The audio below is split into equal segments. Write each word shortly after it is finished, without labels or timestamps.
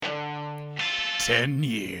10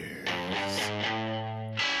 years.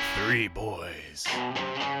 3 boys.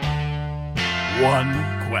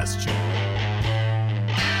 1 question.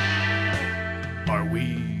 Are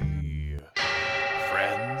we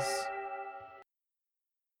friends?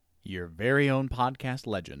 Your very own podcast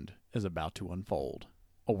legend is about to unfold.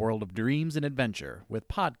 A world of dreams and adventure with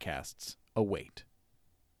podcasts await.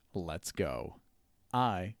 Let's go.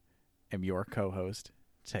 I am your co-host,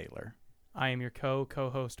 Taylor. I am your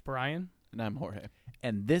co-host, Brian. And I'm Jorge.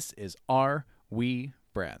 And this is Are We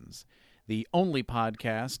Friends, the only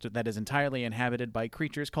podcast that is entirely inhabited by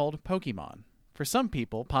creatures called Pokemon. For some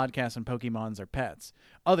people, podcasts and Pokemons are pets.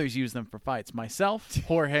 Others use them for fights. Myself,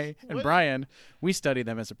 Jorge, and Brian, we study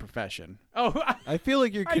them as a profession. Oh, I feel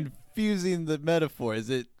like you're confusing the metaphor. Is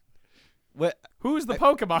it what? who's the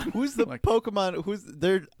Pokemon? Who's the Like- Pokemon? Who's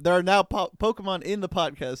there? There are now Pokemon in the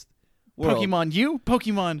podcast world. Pokemon you,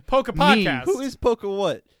 Pokemon Poke me. Podcast. Who is Poke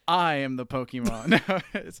what? I am the Pokemon.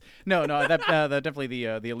 no, that definitely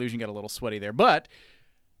the illusion got a little sweaty there. But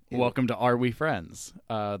welcome to Are We Friends,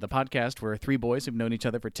 the podcast where 3 boys who've known each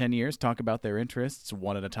other for 10 years talk about their interests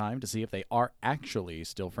one at a time to see if they are actually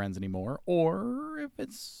still friends anymore or if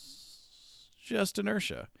it's just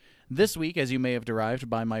inertia. This week, as you may have derived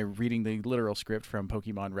by my reading the literal script from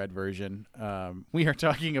Pokemon Red version, we are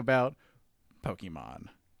talking about Pokemon.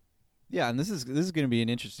 Yeah, and this is going to be an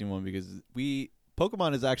interesting one because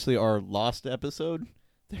Pokemon is actually our lost episode.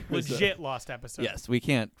 There was Legit lost episode. yes, we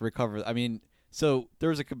can't recover. I mean, so there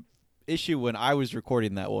was a issue when I was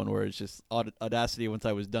recording that one where it's just Audacity. Once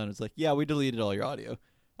I was done, it's like, yeah, we deleted all your audio.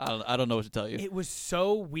 I don't know what to tell you. It was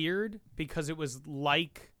so weird because it was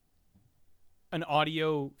like an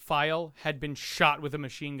audio file had been shot with a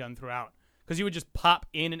machine gun throughout. Because you would just pop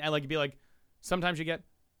in and like be like, sometimes you get,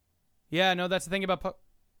 yeah, no, that's the thing about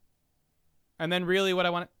and then really what I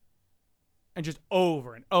want, and just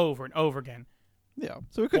over and over and over again. Yeah,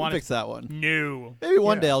 so we couldn't Wanted- fix that one. No. Maybe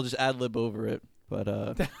one Yeah. day I'll just ad-lib over it. But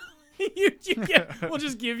We'll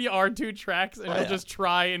just give you our 2 tracks and we'll yeah. just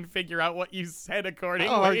try and figure out what you said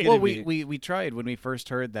accordingly. Oh, Well, be. we tried when we first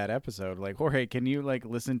heard that episode. Like, Jorge, can you like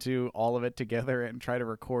listen to all of it together and try to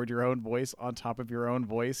record your own voice on top of your own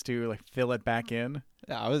voice to like fill it back in?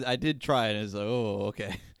 yeah, I did try it. And it's like, oh,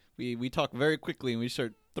 okay. We talk very quickly and we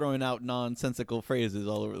start throwing out nonsensical phrases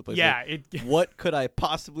all over the place. Yeah, Like, what could I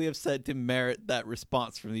possibly have said to merit that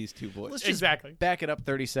response from these 2 boys? Let's just exactly. back it up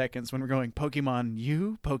 30 seconds when we're going Pokemon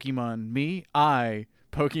you, Pokemon me, I,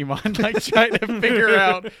 Pokemon. Like trying to figure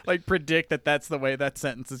out, like predict that that's the way that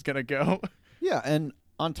sentence is gonna go. Yeah, and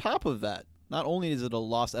on top of that, not only is it a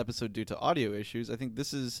lost episode due to audio issues, I think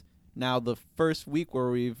this is now the first week where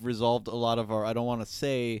we've resolved a lot of our, I don't want to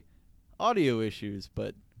say audio issues,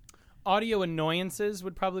 but Audio annoyances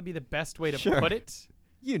would probably be the best way to Sure. put it.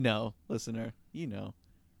 you know, listener, you know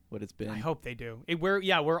what it's been. I hope they do.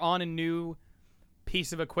 We're on a new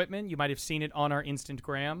piece of equipment. You might have seen it on our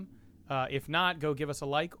Instagram. If not, go give us a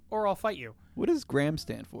like, or I'll fight you. What does Gram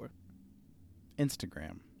stand for?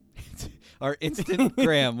 Instagram. Our instant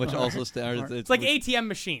gram, which also stands. It's like ATM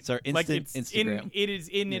machine. It's our like instant Instagram. it is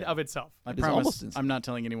in it Yeah. of itself. I It's promise almost instant. I'm not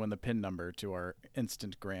telling anyone the PIN number to our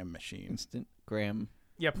instant gram machine. Instant gram.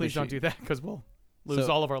 Yeah, please don't Machine. do that because we'll lose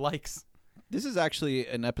So- all of our likes. This is actually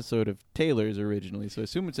an episode of Taylor's originally, so I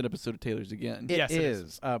assume it's an episode of Taylor's again. Yes, it is.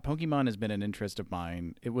 is. Pokemon has been an interest of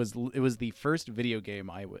mine. It was the first video game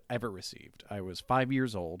I ever received. I was 5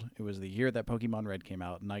 years old. It was the year that Pokemon Red came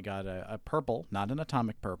out, and I got a purple, not an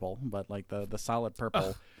atomic purple, but like the solid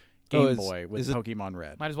purple Game is- Boy with is it- Pokemon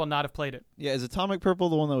Red. Might as well not have played it. Yeah, is Atomic Purple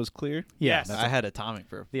the one that was clear? Yeah, Yes. that's I had Atomic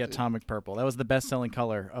Purple. the too. atomic purple. That was the best-selling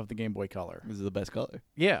color of the Game Boy Color. This is the best color.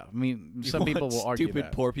 Yeah, I mean, You some people want will argue stupid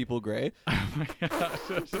that. poor people gray.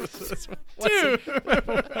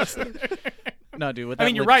 No, dude. What I that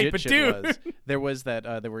mean, you're right, legit but shit dude. was, there was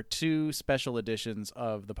that there were 2 special editions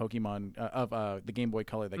of the Pokemon of the Game Boy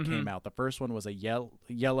Color that Mm-hmm. came out. The first one was a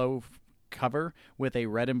yellow cover with a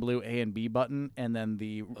red and blue A and B button, and then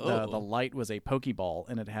the light was a Pokeball,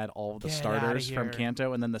 and it had all of the Get starters outta from here.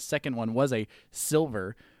 Kanto. And then the second one was a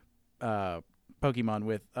silver Pokemon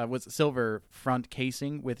with was silver front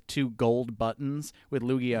casing with 2 gold buttons with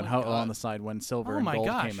Lugia and my Ho-Oh God. on the side when silver Oh and my gold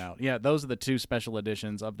gosh. came out. Yeah, those are the 2 special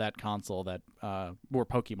editions of that console that were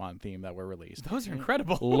Pokemon themed that were released. Those are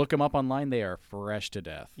incredible. Look them up online; they are fresh to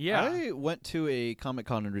death. Yeah. I went to a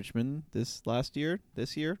Comic-Con in Richmond this year,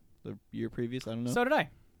 the year previous, I don't know. So did I.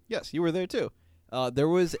 Yes, you were there too. There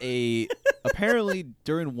was a apparently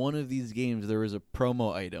during one of these games there was a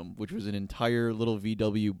promo item which was an entire little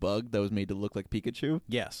VW bug that was made to look like Pikachu,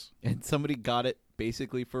 Yes. and somebody got it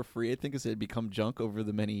basically for free. I think it had become junk over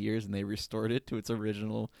the many years, and they restored it to its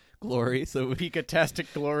original glory. So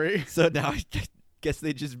Pikatastic glory. so now I guess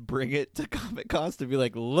they just bring it to Comic Cons to be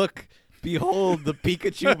like, look, behold the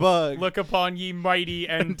Pikachu bug. Look upon ye mighty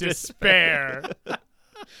and despair.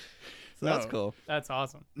 So that's No. cool. That's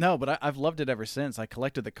awesome. No, but I've loved it ever since. I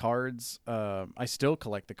collected the cards. I still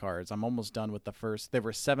collect the cards. I'm almost done with the first. There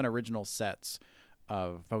were 7 original sets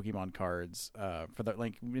of Pokemon cards for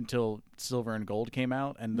the until Silver and Gold came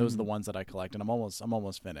out, and those are the ones that I collect. And I'm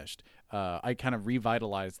almost finished. I kind of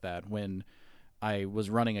revitalized that when I was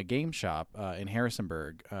running a game shop in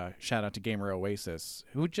Harrisonburg. Shout out to Gamer Oasis,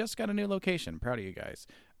 who just got a new location. Proud of you guys.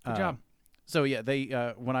 Good job. So yeah, they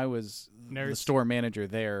when I was the Nerds. store manager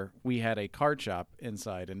there, we had a card shop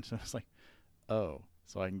inside, and so I was like, oh,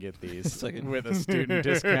 so I can get these It's like a- with a student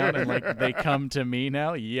discount, and like they come to me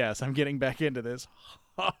now. Yes, I'm getting back into this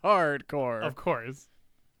hardcore. Of course.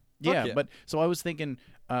 Yeah, yeah. but so I was thinking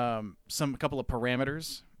a couple of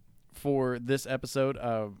parameters for this episode.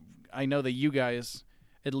 I know that you guys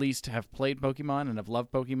at least have played Pokemon and have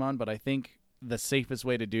loved Pokemon, but I think the safest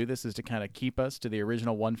way to do this is to kind of keep us to the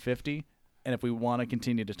original 150. And if we want to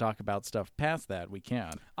continue to talk about stuff past that, we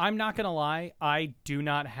can. I'm not going to lie. I do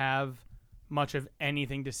not have much of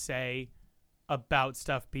anything to say about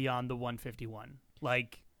stuff beyond the 151.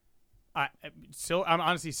 Like, I'm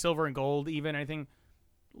honestly Silver and Gold, even anything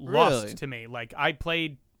lost Really? to me. Like, I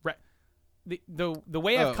played the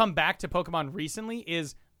way I've come back to Pokemon recently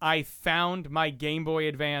is I found my Game Boy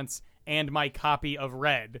Advance and my copy of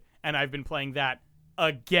Red, and I've been playing that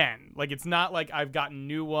again. Like, it's not like I've gotten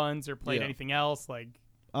new ones or played Yeah. anything else. Like,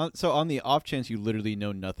 So on the off chance you literally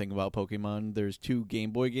know nothing about Pokemon, there's 2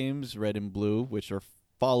 Game Boy games, Red and Blue, which are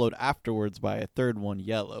followed afterwards by a third one,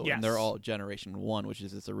 Yellow, Yes. and they're all Generation 1, which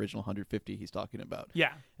is this original 150 he's talking about.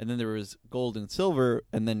 yeah. And then there was Gold and Silver,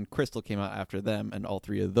 and then Crystal came out after them, and all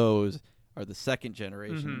 3 of those are the second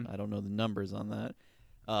generation. Mhm. I don't know the numbers on that.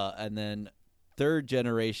 And then third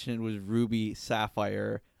generation was Ruby,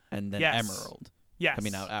 Sapphire, and then Yes. Emerald Yes.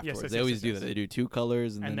 coming out afterwards. Yes, they yes, always yes, do yes. that. They do 2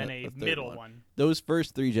 colors and, And then a a third middle one. one. Those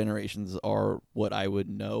first 3 generations are what I would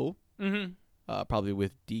know, Mm-hmm. probably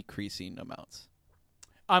with decreasing amounts.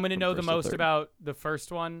 I'm going to From know the first to most third. about the first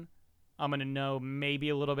one. I'm going to know maybe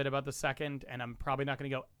a little bit about the second, and I'm probably not going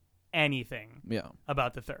to go anything Yeah,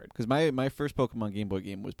 about the third. because my first Pokemon Game Boy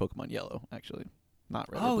game was Pokemon Yellow, actually, not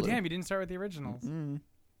Red. or Oh, Blue. damn, you didn't start with the originals.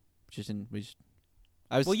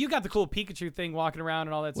 I was Well, you got the cool Pikachu thing walking around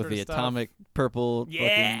and all that with sort the of stuff. atomic purple.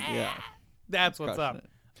 Yeah. fucking, yeah. That's what's Crushing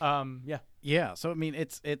up. it. Yeah. Yeah, so I mean,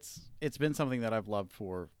 it's been something that I've loved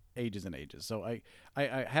for ages and ages. So I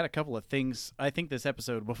had a couple of things. I think this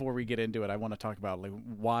episode, before we get into it, I want to talk about like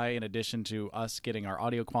why, in addition to us getting our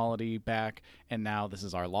audio quality back, and now this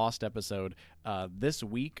is our lost episode. This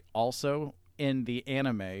week, also in the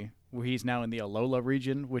anime, where he's now in the Alola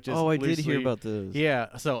region, which is I did hear loosely- about this.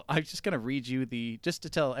 Yeah, so I'm just gonna read you just to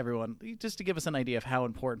tell everyone, just to give us an idea of how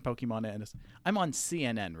important Pokemon is. I'm on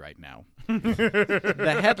CNN right now.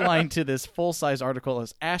 The headline to this full-size article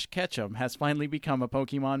is Ash Ketchum has finally become a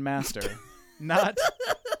Pokemon master.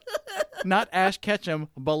 Not Ash Ketchum,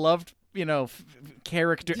 beloved,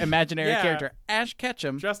 character, imaginary Yeah. character. Ash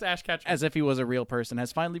Ketchum, Just Ash Ketchum. as if he was a real person,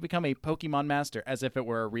 has finally become a Pokemon master, as if it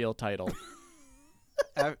were a real title.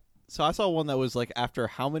 So I saw one that was like after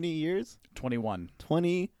how many years? 21.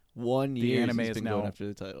 21 The years anime he's is been now- going after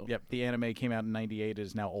the title. Yep, the anime came out in 98. It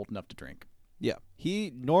is now old enough to drink. Yeah.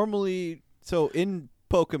 He normally in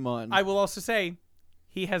Pokemon. I will also say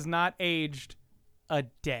he has not aged a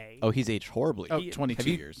day. Oh, he's aged horribly. Oh, He- 22 Have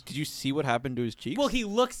you, years. Did you see what happened to his cheeks? Well, he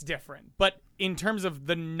looks different, but in terms of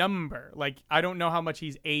the number, like, I don't know how much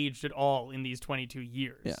he's aged at all in these 22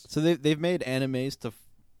 years. Yeah. So they've made animes to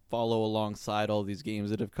follow alongside all these games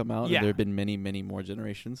that have come out. Yeah. And there have been many, many more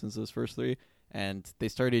generations since those first 3. And they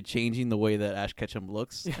started changing the way that Ash Ketchum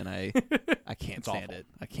looks, and I can't It's stand awful. it.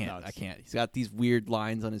 I can't. No, I it's- can't. He's got these weird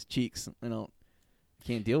lines on his cheeks. I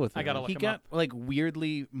can't deal with it. I gotta man. look He him got up. like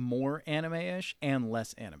weirdly more anime-ish and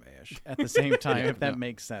less anime-ish at the same time, Yeah, if that no.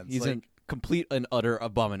 makes sense. He's like, a complete and utter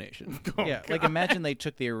abomination. Oh, yeah, like God. imagine they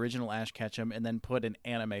took the original Ash Ketchum and then put an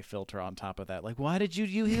anime filter on top of that. Like, why did you?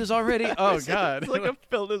 He was already. Oh God, It's like a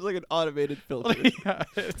filter. It's like an automated filter yeah,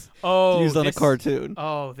 it's- Oh, used on a this- cartoon.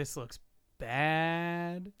 Oh, this looks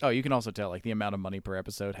bad. oh, you can also tell like the amount of money per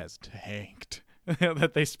episode has tanked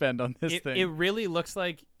that they spend on this It thing. really looks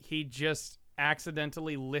like he just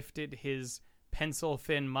accidentally lifted his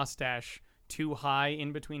pencil-thin mustache too high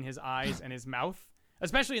in between his eyes and his mouth.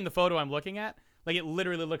 Especially in the photo I'm looking at. Like it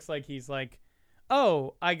literally looks like he's like,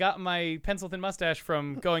 oh, I got my pencil thin mustache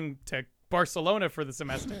from going to Barcelona for the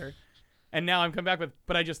semester, and now I'm coming back with,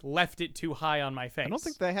 but I just left it too high on my face. I don't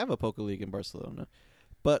think they have a Poke League in Barcelona,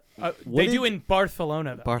 but they do in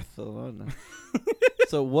Barcelona though. Barcelona.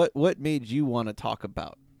 So what made you want to talk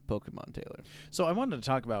about Pokemon, Taylor? So I wanted to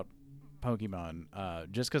talk about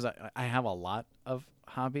Pokemon just because I have a lot of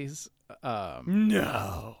hobbies.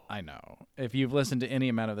 No. I know. If you've listened to any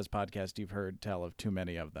amount of this podcast, you've heard tell of too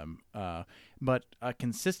many of them. But a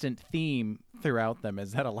consistent theme throughout them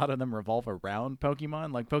is that a lot of them revolve around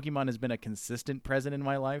Pokemon. Like Pokemon has been a consistent present in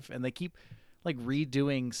my life, and they keep like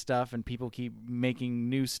redoing stuff, and people keep making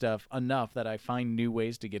new stuff enough that I find new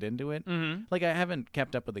ways to get into it. Mm-hmm. Like I haven't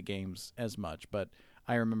kept up with the games as much, but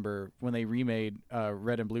I remember when they remade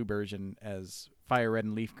Red and Blue version as Fire Red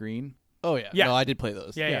and Leaf Green. Oh yeah, Yeah. No, I did play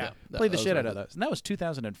those. Yeah. Played the those shit were out of good. those. And that was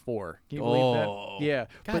 2004. Can you believe that? Yeah.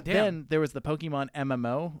 God but damn. then there was the Pokemon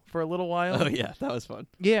MMO for a little while. Oh yeah, that was fun.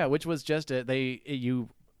 Yeah, which was just you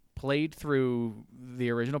played through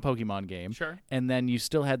the original Pokemon game. Sure. And then you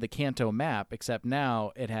still had the Kanto map, except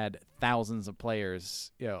now it had thousands of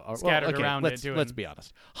players, Scattered around let's, it doing- let's be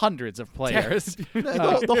honest. Hundreds of players.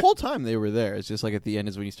 The whole time they were there. It's just like at the end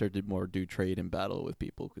is when you start to more do trade and battle with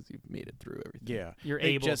people because you've made it through everything. Yeah. You're They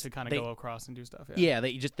able just- to kind of they- go across and do stuff. Yeah,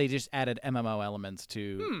 they just added MMO elements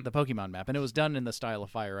to the Pokemon map, and it was done in the style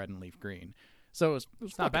of Fire Red and Leaf Green. So it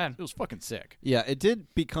was not fucking- bad. It was fucking sick. Yeah, it did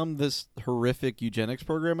become this horrific eugenics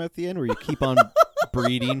program at the end where you keep on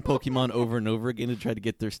breeding Pokemon over and over again to try to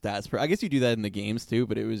get their stats. I guess you do that in the games too,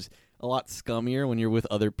 but it was a lot scummier when you're with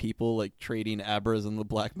other people, like trading Abras in the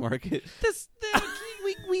black market.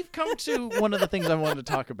 We've come to one of the things I wanted to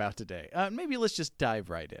talk about today. Maybe let's just dive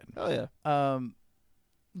right in. Oh yeah.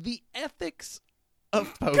 The ethics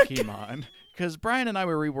of Pokemon. Because Brian and I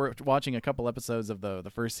were watching a couple episodes of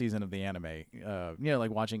the first season of the anime.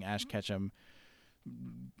 Like watching Ash catch him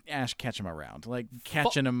around, like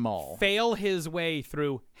catching them all. Fail his way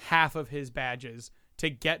through half of his badges to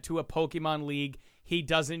get to a Pokemon League he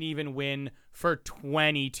doesn't even win for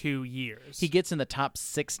 22 years. He gets in the top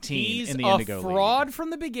 16 He's in the a Indigo fraud League.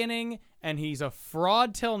 from the beginning, and he's a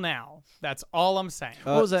fraud till now. That's all I'm saying.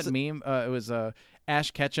 What was that meme? It was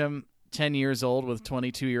Ash Ketchum, 10 years old with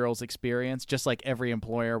 22-year-old's experience, just like every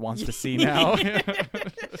employer wants to see now.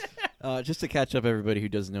 Just to catch up everybody who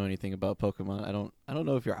doesn't know anything about Pokemon, I don't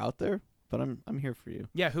know if you're out there, but I'm here for you.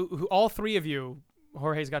 Yeah, who all three of you,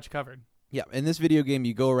 Jorge's got you covered. Yeah, in this video game,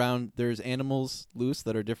 you go around, there's animals loose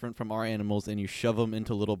that are different from our animals, and you shove them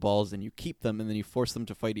into little balls, and you keep them, and then you force them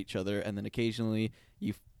to fight each other, and then occasionally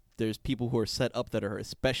there's people who are set up that are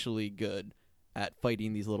especially good at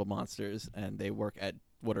fighting these little monsters, and they work at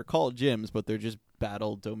what are called gyms, but they're just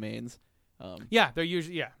battle domains. Yeah, they're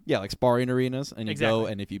usually, Yeah, like sparring arenas, and you go,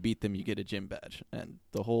 Exactly. and if you beat them, you get a gym badge. And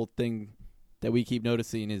the whole thing that we keep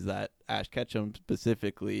noticing is that Ash Ketchum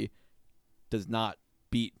specifically does not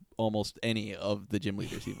beat almost any of the gym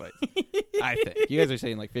leaders he fights. I think. You guys are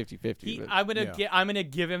saying like 50-50. But I'm gonna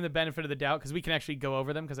give him the benefit of the doubt because we can actually go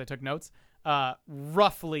over them because I took notes.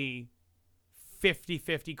 Roughly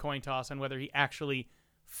 50-50 coin toss on whether he actually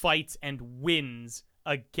fights and wins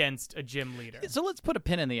against a gym leader. So let's put a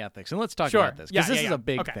pin in the ethics and let's talk Sure. about this because Yeah, this yeah, is yeah. a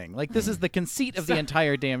big Okay. thing. Like this is the conceit of the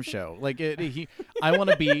entire damn show. Like I want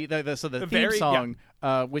to be the theme song,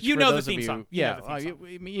 which You for know the those theme of you, song. You yeah, know the theme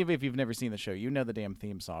song. even if you've never seen the show, you know the damn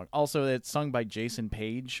theme song. Also, it's sung by Jason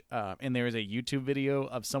Page, and there is a YouTube video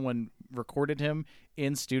of someone recorded him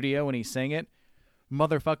in studio when he sang it.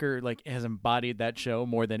 Motherfucker, like, has embodied that show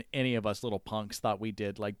more than any of us little punks thought we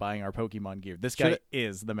did, like buying our Pokemon gear. This guy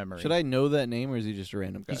is the memory. should I know that name, or is he just a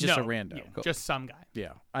random guy? He's just No, a rando. yeah, Cool. just some guy.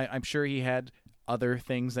 Yeah, I'm sure he had other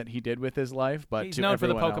things that he did with his life, but He's to known for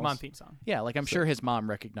the everyone Pokemon else, theme song. Yeah, like I'm sure his mom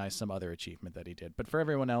recognized some other achievement that he did, but for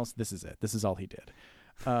everyone else, this is it. This is all he did.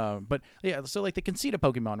 But yeah, so like the conceit of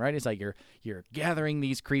Pokemon, right? Is like you're gathering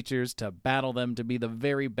these creatures to battle them to be the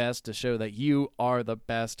very best to show that you are the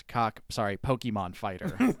best Pokemon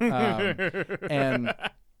fighter.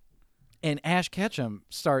 And Ash Ketchum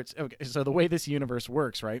starts. Okay, so the way this universe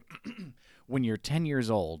works, right? When you're 10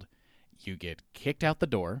 years old, you get kicked out the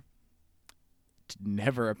door.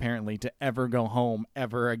 Never apparently to ever go home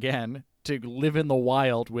ever again. To live in the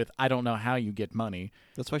wild with I don't know how you get money.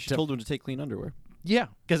 That's why she told him to take clean underwear. Yeah,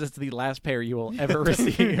 because it's the last pair you will ever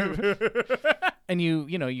receive. And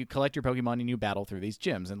you collect your Pokemon and you battle through these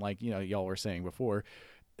gyms. And like, y'all were saying before,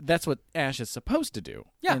 that's what Ash is supposed to do.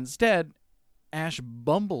 Yeah. Instead, Ash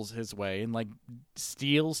bumbles his way and like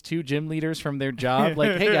steals 2 gym leaders from their job.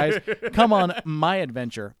 Like, hey guys, come on my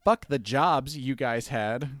adventure. Fuck the jobs you guys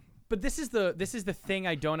had. But this is the thing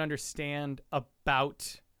I don't understand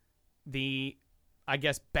about the I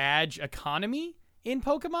guess, badge economy in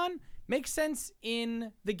Pokemon makes sense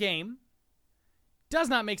in the game. Does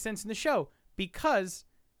not make sense in the show, because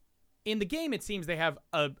in the game it seems they have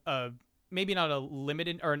a maybe not a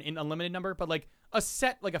limited or an unlimited number, but like a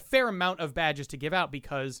fair amount of badges to give out,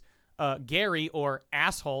 because Gary, or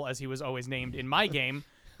Asshole as he was always named in my game,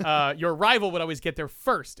 your rival would always get there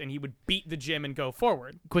first, and he would beat the gym and go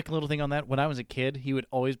forward. Quick little thing on that. When I was a kid, he would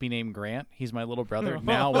always be named Grant. He's my little brother.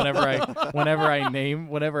 Now, whenever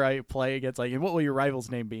I play against, like, what will your rival's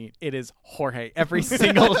name be? It is Jorge. Every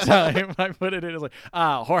single time I put it in, it's like,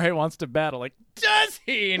 Jorge wants to battle. Like, does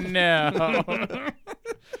he now?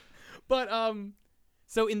 But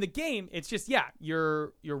so in the game, it's just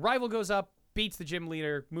your rival goes up, beats the gym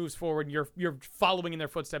leader, moves forward, and you're following in their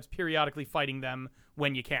footsteps, periodically fighting them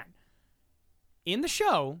when you can. In the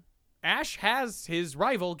show, Ash has his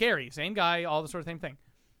rival, Gary, same guy, all the sort of same thing.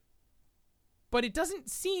 But it doesn't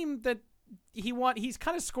seem that he's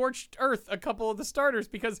kind of scorched earth a couple of the starters,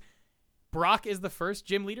 because Brock is the first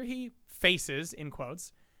gym leader he faces, in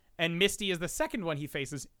quotes, and Misty is the second one he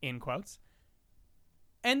faces, in quotes.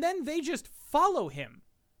 And then they just follow him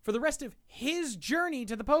for the rest of his journey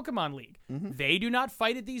to the Pokemon League. Mm-hmm. They do not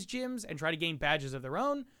fight at these gyms and try to gain badges of their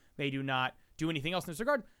own. They do not do anything else in this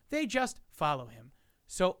regard. They just follow him.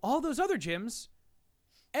 So all those other gyms,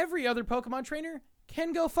 every other Pokemon trainer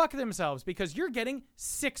can go fuck themselves, because you're getting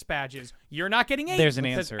 6 badges. You're not getting 8. There's an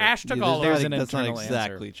because answer. Ash took all of there's them. an That's not internal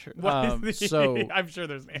exactly answer. true. So I'm sure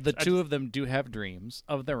there's an answer. the two of them do have dreams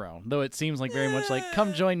of their own, though it seems like very much like,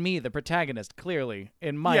 come join me, the protagonist, clearly,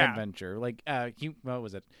 in my adventure. Like, what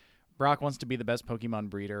was it? Brock wants to be the best Pokemon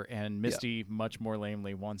breeder, and Misty, much more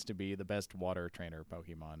lamely, wants to be the best water trainer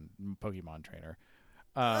Pokemon trainer.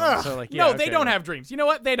 So like, no, they don't have dreams. You know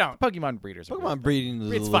what? They don't. Pokemon breeders. Pokemon breeding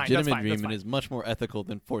is It's a fine, legitimate that's fine, dream that's and is much more ethical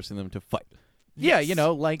than forcing them to fight. Yeah, Yes.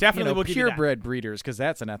 like Definitely will give you that. purebred breeders, because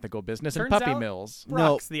that's an ethical business, Turns and puppy out- mills.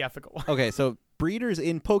 Brock's the ethical one. Okay, so breeders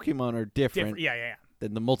in Pokemon are different Yeah.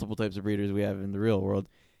 than the multiple types of breeders we have in the real world.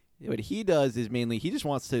 What he does is mainly he just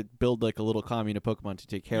wants to build like a little commune of Pokemon to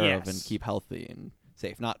take care of and Yes. keep healthy and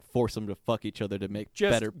safe, not force them to fuck each other to make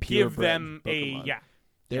Just better give purebred them Pokemon.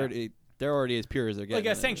 a They're already as pure as they're getting.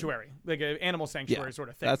 like a sanctuary, like an animal sanctuary Yeah, sort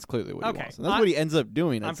of thing. That's clearly what he Okay. wants, and that's what he ends up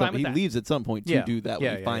doing. I'm fine with He that. leaves at some point to Yeah. do that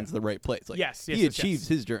when he finds the right place. Like, Yes, he yes, achieves yes.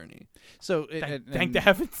 his journey. So Thank the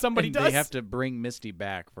heavens somebody and does. They have to bring Misty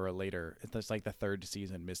back for a later. It's like the 3rd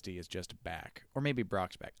season. Misty is just back, or maybe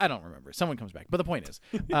Brock's back. I don't remember. Someone comes back. But the point is,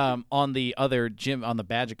 on the other gym, on the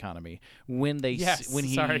badge economy, when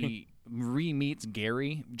he re-meets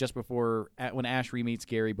Gary just before, when Ash re-meets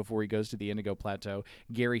Gary before he goes to the Indigo Plateau,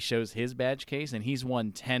 Gary shows his badge case, and he's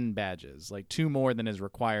won 10 badges, like 2 more than is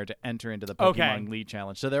required to enter into the Pokemon League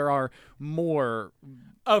Challenge. So there are more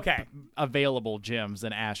available gyms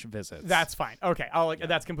than Ash visits. That's fine. Okay,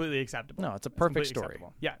 that's completely acceptable. No, it's a That's perfect completely story.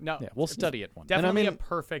 acceptable. Yeah, no, We'll study it one day. definitely And I mean- a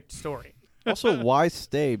perfect story. Also, why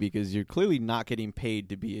stay? Because you're clearly not getting paid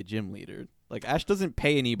to be a gym leader. Like, Ash doesn't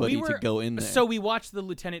pay anybody to go in there. So we watched the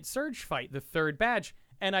Lieutenant Surge fight, the 3rd badge,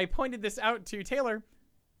 and I pointed this out to Taylor.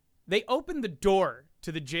 They opened the door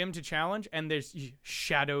to the gym to challenge, and there's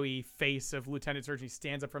shadowy face of Lieutenant Surge. He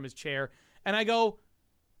stands up from his chair, and I go,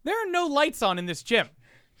 there are no lights on in this gym.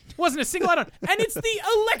 Wasn't a single light on. And it's the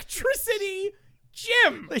electricity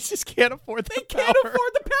gym. They just can't afford the They can't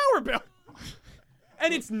afford the power bill.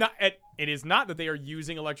 And it is not that they are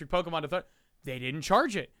using electric Pokemon to they didn't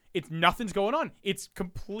charge it. Nothing's going on. It's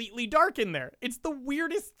completely dark in there. It's the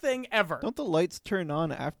weirdest thing ever. Don't the lights turn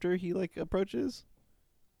on after he approaches?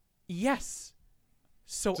 Yes.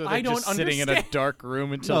 So So I they're don't just sitting understand. in a dark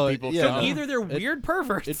room until No, people yeah, come. no. Either they're weird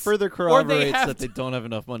perverts. It further or they corroborates have that they don't have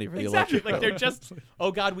enough money for the exactly. electric. Like they're bill. just,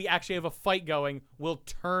 oh God, we actually have a fight going. We'll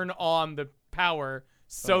turn on the power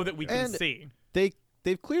so that we can And see.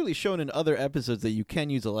 They've clearly shown in other episodes that you can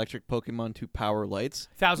use electric Pokemon to power lights,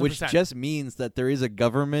 1000%. which just means that there is a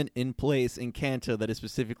government in place in Kanto that has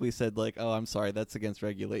specifically said, like, oh, I'm sorry, that's against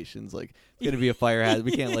regulations. Like, it's going to be a fire hazard.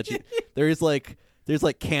 We can't let you. There's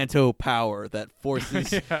Kanto power that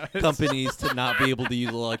forces companies to not be able to use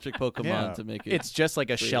electric Pokemon to make it. It's just like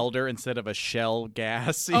a shelter instead of a shell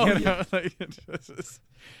gas. You Oh, know? yeah. Like, it's just-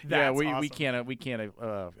 That's we awesome. can't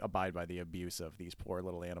abide by the abuse of these poor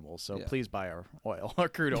little animals. So Yeah. please buy our oil, our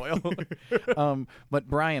crude oil. But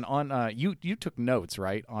Brian, on you took notes,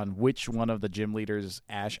 right, on which one of the gym leaders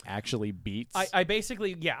Ash actually beats. I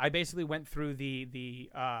basically went through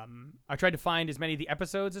I tried to find as many of the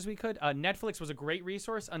episodes as we could. Netflix was a great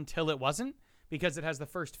resource until it wasn't, because it has the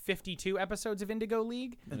first 52 episodes of Indigo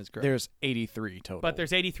League, that is correct. There's 83 total. but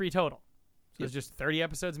there's 83 total. So there's just 30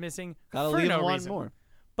 episodes missing Gotta for leave no one reason. more.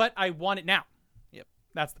 But I want it now. Yep.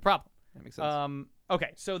 That's the problem. That makes sense.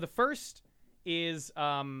 Okay, so the first is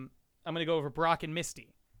I'm going to go over Brock and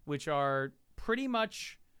Misty, which are pretty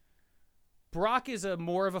much... Brock is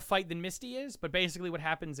more of a fight than Misty is, but basically what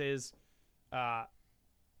happens is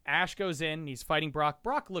Ash goes in, he's fighting Brock.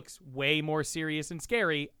 Brock looks way more serious and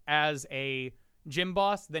scary as a gym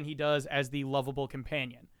boss than he does as the lovable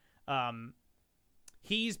companion.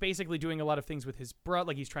 He's basically doing a lot of things with his brother,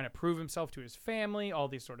 like he's trying to prove himself to his family, all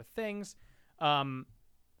these sort of things.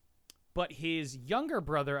 But his younger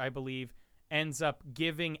brother, I believe, ends up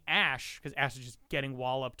giving Ash, because Ash is just getting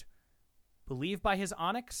walloped, believe by his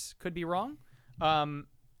Onyx, could be wrong.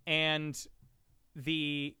 And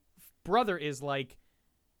the brother is like,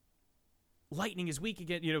 lightning is weak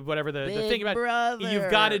again, whatever the thing about brother.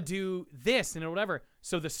 You've got to do this and whatever.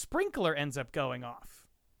 So the sprinkler ends up going off.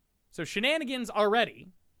 So shenanigans already.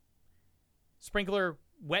 Sprinkler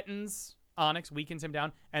wettens Onyx, weakens him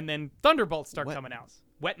down, and then thunderbolts start coming out.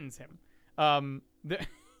 Wettens him.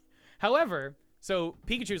 However, so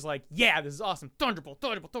Pikachu's like, yeah, this is awesome. Thunderbolt.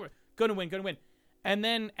 Gonna win. And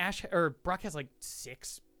then Brock has like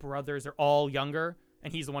 6 brothers. They're all younger,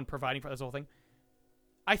 and he's the one providing for this whole thing.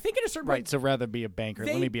 I think at a certain point, So rather be a banker,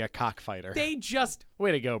 let me be a cockfighter. they just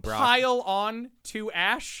Way to go, Brock. pile on to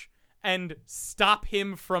Ash and stop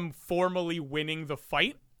him from formally winning the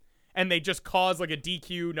fight. And they just cause like a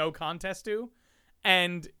DQ no contest to.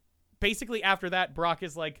 And basically after that, Brock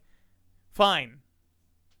is like, fine,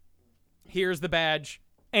 here's the badge,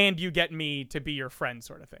 and you get me to be your friend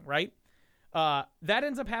sort of thing, right? That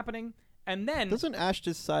ends up happening. And then... Doesn't Ash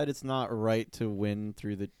decide it's not right to win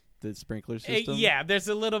through the sprinkler system? Yeah, there's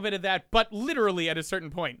a little bit of that. But literally at a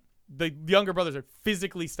certain point, the younger brothers are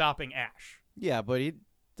physically stopping Ash. Yeah, but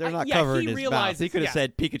they're not yeah, covering he his mouth. realizes- He could have yeah.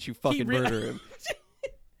 said, Pikachu, fucking murder him.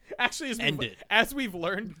 Actually, End it. as we've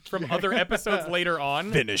learned from other episodes later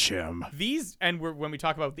on, Finish him. these, and when we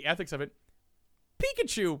talk about the ethics of it,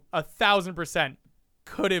 Pikachu 1,000%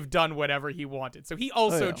 could have done whatever he wanted. So he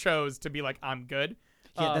also chose to be like, I'm good.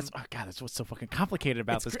 Yeah, that's what's so fucking complicated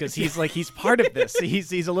about this, because he's part of this.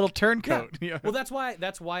 He's a little turncoat. Yeah. Well, that's why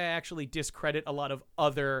I actually discredit a lot of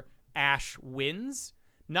other Ash wins.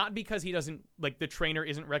 Not because he doesn't, like, the trainer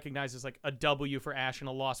isn't recognized as, like, a W for Ash and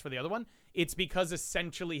a loss for the other one. It's because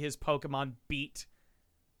essentially his Pokemon beat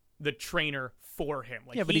the trainer for him.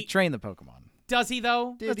 Like, Yeah, but he trained the Pokemon. does he,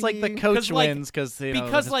 though? It's like the he? coach like, wins because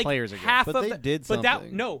because his like players are good. half But of they the, did but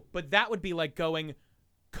something. but that would be like going,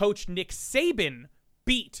 Coach Nick Saban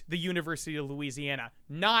beat the University of Louisiana,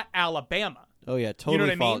 not Alabama. Oh, yeah, You totally know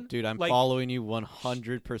what I fault. mean? Dude, I'm Like- following you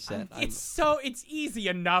 100%. It's easy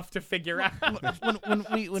enough to figure out.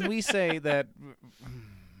 when we say that,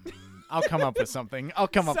 I'll come up with something.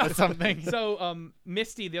 So,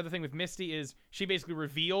 Misty, the other thing with Misty is she basically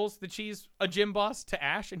reveals that she's a gym boss to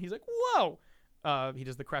Ash, and he's like, whoa. He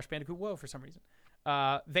does the Crash Bandicoot whoa for some reason.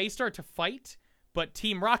 They start to fight, but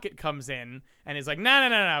Team Rocket comes in and is like,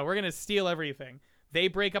 no, we're going to steal everything. They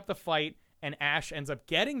break up the fight, and Ash ends up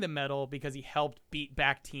getting the medal because he helped beat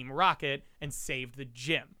back Team Rocket and saved the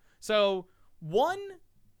gym. So, one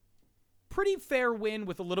pretty fair win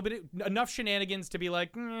with a little bit enough shenanigans to be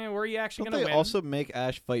like, were you actually Don't going to they win? also make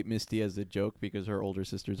Ash fight Misty as a joke because her older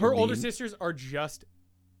sisters Her are older mean? sisters are just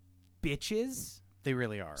bitches. They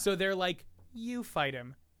really are. So they're like, you fight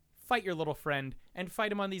him. Fight your little friend. And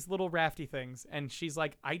fight him on these little rafty things. And she's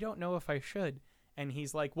like, I don't know if I should. And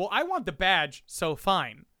he's like, well, I want the badge, so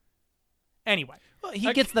fine. Anyway. Well,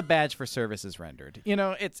 he gets the badge for services rendered.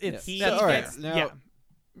 It's He So, all right, gets- now- yeah.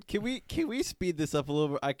 Can we speed this up a little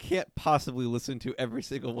bit? I can't possibly listen to every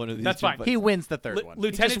single one of these. That's gym fine. fights. he wins the third one. He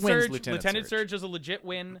Lieutenant just wins Surge. Lieutenant Surge is a legit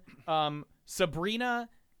win. Sabrina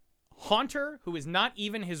Haunter, who is not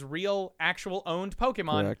even his real, actual owned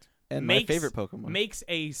Pokemon, Correct. And my favorite Pokemon. makes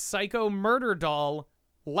a Psycho Murder Doll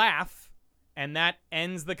laugh, and that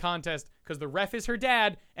ends the contest because the ref is her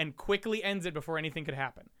dad and quickly ends it before anything could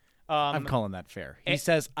happen. I'm calling that fair. He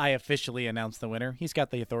says, I officially announced the winner. He's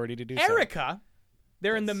got the authority to do so. Erica,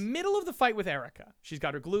 they're in the middle of the fight with Erica. She's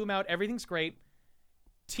got her gloom out. Everything's great.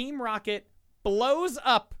 Team Rocket blows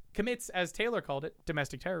up, commits, as Taylor called it,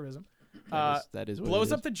 domestic terrorism. That is what blows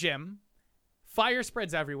it is. up the gym. Fire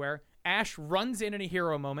spreads everywhere. Ash runs in a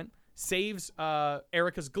hero moment, saves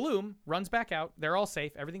Erica's gloom, runs back out. They're all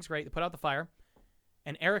safe. Everything's great. They put out the fire.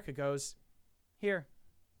 And Erica goes,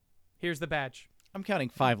 here's the badge. I'm counting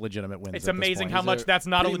 5 legitimate wins. It's at this amazing point. how much that's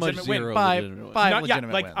not a pretty much legitimate win. zero. Five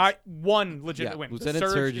legitimate wins. legitimate wins. One legitimate Yeah, win.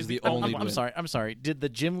 Lieutenant Surge is the only I'm win. sorry. Did the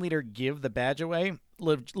gym leader give the badge away?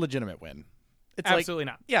 Legitimate win. It's Absolutely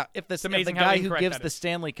not. Yeah, if the amazing how guy who incorrect gives that the is.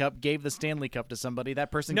 Stanley Cup gave the Stanley Cup to somebody, that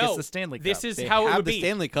person No, gets the Stanley Cup. this is They how it have would the be.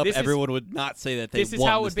 Stanley Cup. This is- Everyone would not say that they This is won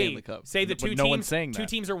how it the would Stanley be. Cup. Say the But two no teams, one's saying two that.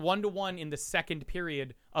 teams are 1-1 in the second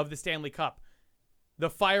period of the Stanley Cup. The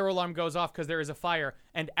fire alarm goes off because there is a fire,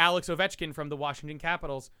 and Alex Ovechkin from the Washington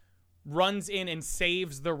Capitals runs in and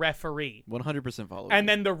saves the referee. 100% follow. And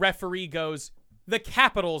then the referee goes, "The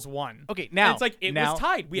Capitals won." Okay, now And it's like it now- was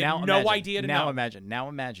tied. We now had no imagine- idea to now know.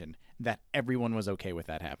 imagine that everyone was okay with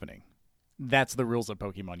that happening. That's the rules of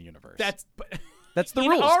Pokemon universe. That's the in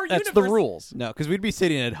rules. our That's the universe- rules. no, because we'd be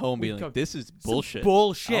sitting at home being go, like, "This is Some bullshit.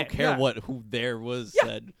 bullshit. I don't care Yeah. who there was Yeah.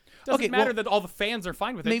 said." Doesn't Okay, matter well, that all the fans are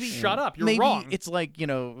fine with it. maybe- Shut up. You're Maybe wrong. it's like,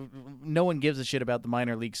 no one gives a shit about the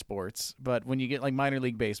minor league sports, but when you get like minor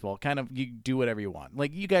league baseball, kind of you do whatever you want.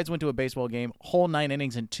 Like you guys went to a baseball game, whole 9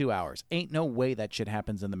 innings in 2 hours. Ain't no way that shit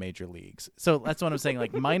happens in the major leagues. So that's what I'm saying.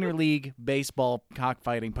 Like minor league baseball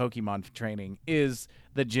cockfighting Pokemon training is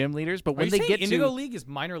the gym leaders, but Are when you they saying get Indigo to League is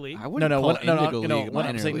minor league? I no, wouldn't no, call what, no, Indigo no, League what I'm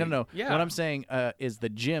minor saying, league. no. Yeah. What I'm saying is the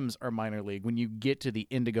gyms are minor league. When you get to the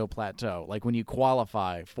Indigo Plateau, like when you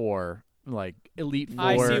qualify for like Elite Four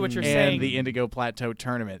I see what you're and saying. the Indigo Plateau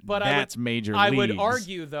tournament, But that's major I leagues. would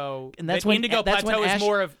argue though And that's that when- Indigo that's when Plateau is Ash-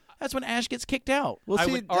 more of. That's when Ash gets kicked out. Well, I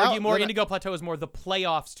see, would now- argue more then I- Indigo Plateau is more the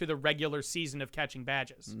playoffs to the regular season of catching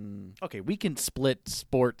badges. Okay, we can split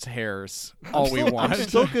sports hairs all we I'm want.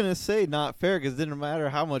 still gonna say not fair because it didn't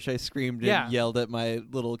matter how much I screamed Yeah. and yelled at my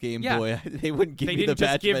little Game Yeah. Boy. They wouldn't give They me the didn't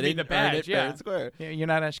just badge. give if I me didn't the earn badge, it fair yeah. and square. Yeah, you're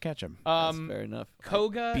not Ash Ketchum. That's fair enough.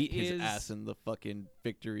 Koga I beat is his ass in the fucking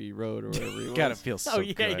victory road or whatever he was. God, it feels so oh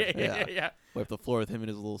yeah, good. yeah. Wipe the floor with him and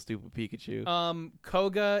his little stupid Pikachu.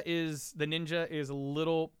 Koga is the ninja is a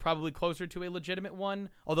little probably closer to a legitimate one,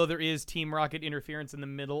 although there is Team Rocket interference in the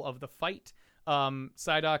middle of the fight.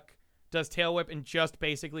 Psyduck does tail whip and just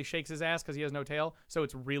basically shakes his ass because he has no tail, so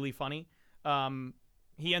it's really funny.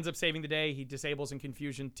 He ends up saving the day. He disables in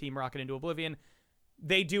confusion Team Rocket into oblivion.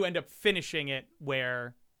 They do end up finishing it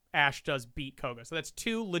where Ash does beat Koga, so that's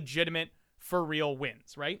 2 legitimate for real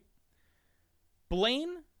wins, right?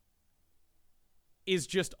 Blaine is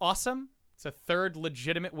just awesome. It's a 3rd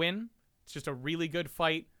legitimate win. It's just a really good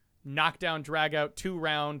fight. Knockdown, drag out,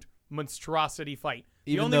 2-round monstrosity fight.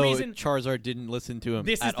 The Even only though reason Charizard didn't listen to him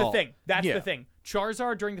this is at the all. thing. That's Yeah. the thing.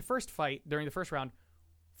 Charizard during the first round,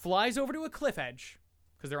 flies over to a cliff edge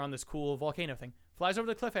because they're on this cool volcano thing. Flies over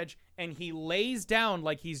the cliff edge and he lays down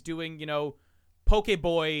like he's doing,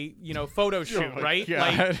 Pokeboy, photo shoot, right?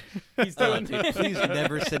 God. Like he's Oh, doing. dude, please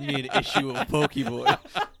never send me an issue of Pokeboy.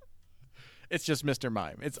 It's just Mr.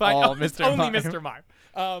 Mime. It's Fine. all It's Mr. only Mime. Mr.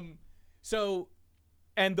 Mime.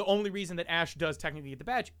 And the only reason that Ash does technically get the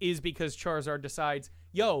badge is because Charizard decides,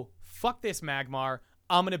 yo, fuck this Magmar.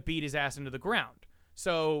 I'm going to beat his ass into the ground.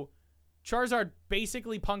 So Charizard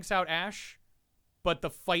basically punks out Ash, but the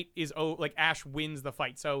fight is, Ash wins the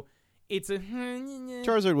fight. So it's a...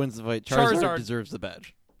 Charizard wins the fight. Charizard deserves the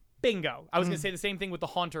badge. Bingo. I was going to say the same thing with the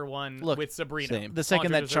Haunter one Look, with Sabrina. same. The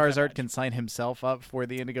second that Haunter deserves Charizard badge. can sign himself up for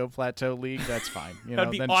the Indigo Plateau League, that's fine.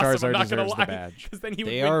 That'd be then awesome. I'm Charizard not gonna deserves lie, the badge. 'cause then he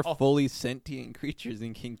would They win are all- fully sentient creatures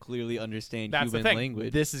and can clearly understand That's the human thing.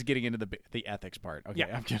 language. This is getting into the ethics part. Okay,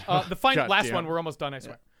 Yeah. I'm kidding. The final God last damn. one, we're almost done, I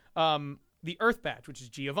swear. The Earth Badge, which is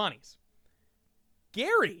Giovanni's.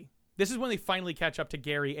 Gary. This is when they finally catch up to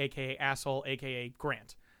Gary, a.k.a. Asshole, a.k.a.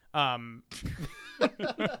 Grant.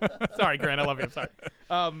 Sorry, Grant. I love you. I'm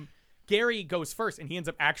sorry. Gary goes first, and he ends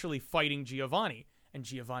up actually fighting Giovanni. And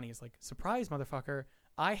Giovanni is like, surprise, motherfucker.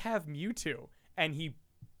 I have Mewtwo. And he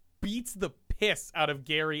beats the piss out of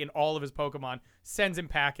Gary and all of his Pokemon, sends him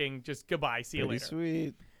packing, just goodbye, see you Pretty later.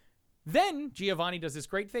 sweet. Then Giovanni does this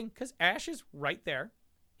great thing because Ash is right there.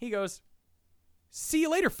 He goes, see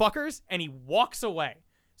you later, fuckers. And he walks away.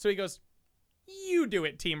 So he goes, you do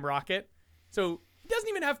it, Team Rocket. So he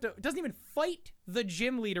doesn't even fight the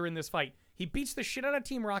gym leader in this fight. He beats the shit out of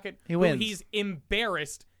Team Rocket. He who wins. He's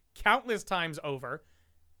embarrassed countless times over.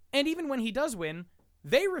 And even when he does win,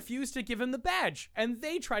 they refuse to give him the badge. And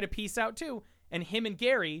they try to peace out too. And him and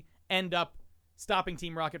Gary end up stopping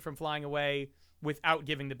Team Rocket from flying away without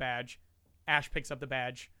giving the badge. Ash picks up the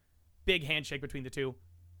badge. Big handshake between the two.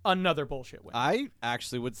 Another bullshit win. I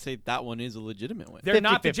actually would say that one is a legitimate win. They're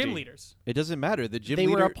not the 50-50. gym leaders. It doesn't matter. The gym They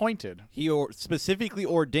leader. were appointed. He specifically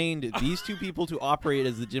ordained these two people to operate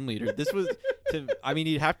as the gym leader. This was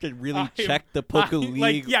you'd have to really check the Poke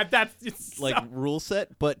League It's rule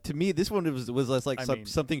set. But to me, this one was less like I mean-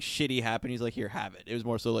 something shitty happened. He's like, here, have it. It was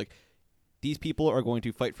more so like, these people are going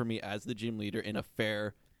to fight for me as the gym leader in a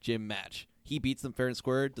fair gym match. He beats them fair and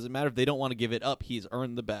square. Doesn't matter if they don't want to give it up. He's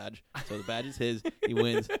earned the badge. So the badge is his. He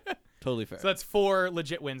wins. Totally fair. So that's 4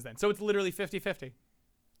 legit wins then. So it's literally 50-50.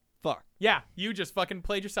 Fuck. Yeah, you just fucking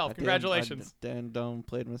played yourself. Congratulations. Dan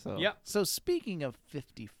played myself. Yep. So speaking of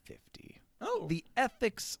 50-50, Oh. the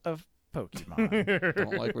ethics of Pokemon.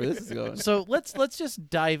 Don't like where this is going. So let's just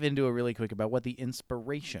dive into it really quick about what the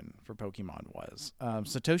inspiration for Pokemon was.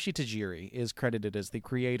 Satoshi Tajiri is credited as the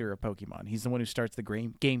creator of Pokemon. He's the one who starts the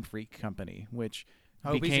Game Freak company, which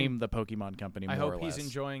became the Pokemon company. I more hope or he's less.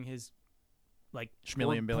 enjoying his $1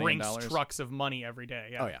 billion. Brinks trucks of money every day.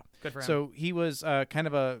 Yeah. Oh yeah. Good for him. So he was kind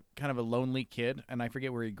of a lonely kid, and I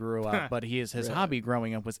forget where he grew up, but his Really? hobby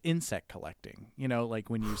growing up was insect collecting. You know, like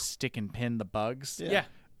when you stick and pin the bugs. yeah.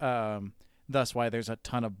 Thus why there's a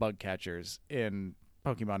ton of bug catchers in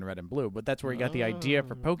Pokemon Red and Blue. But that's where he got the idea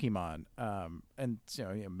for Pokemon, and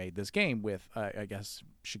he made this game with I guess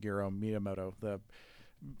Shigeru Miyamoto, the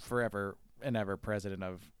forever and ever president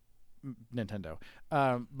of Nintendo.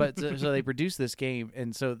 But so they produced this game,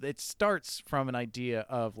 and so it starts from an idea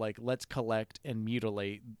of like, let's collect and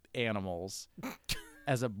mutilate animals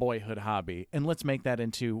as a boyhood hobby, and let's make that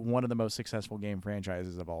into one of the most successful game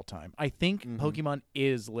franchises of all time. I think Pokemon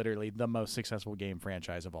is literally the most successful game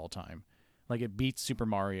franchise of all time. Like, it beats Super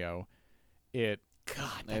Mario.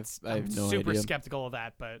 God, I'm no super idea. skeptical of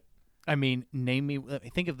that, but I mean, name me.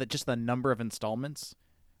 Think of just the number of installments.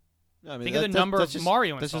 No, I mean, think of the number of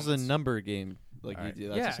Mario That's just a installments. number game. Like, All right.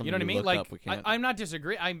 that's yeah, just you know what I something mean. look Like, up. We can't. I'm not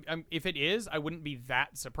disagreeing. I'm if it is, I wouldn't be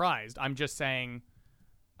that surprised. I'm just saying,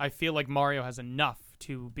 I feel like Mario has enough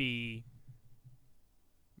to be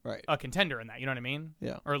right. a contender in that. You know what I mean?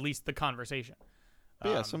 Yeah. Or at least the conversation.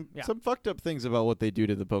 But some fucked up things about what they do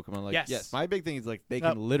to the Pokemon. Like, Yes. my big thing is like they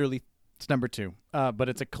can literally. It's number 2, but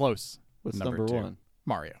it's a close. What's number number 2. 1?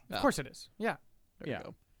 Mario. Of course it is. Yeah. There Yeah.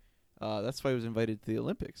 you go. That's why he was invited to the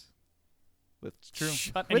Olympics. With True.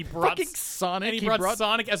 And With he brought fucking Sonic. and he brought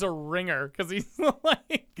Sonic as a ringer because he's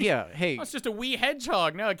like, Yeah. Hey. oh, it's just a wee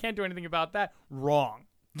hedgehog. No, I can't do anything about that. Wrong.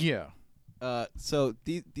 Yeah. So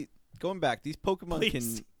the going back, these Pokemon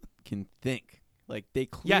Please. can think. Like, they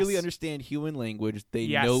clearly Yes. understand human language. They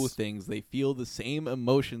Yes. know things. They feel the same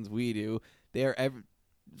emotions we do. They are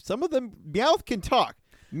some of them. Meowth can talk.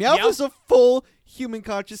 Meowth is a full human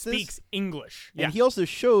consciousness. Speaks English. And Yeah. he also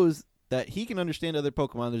shows that he can understand other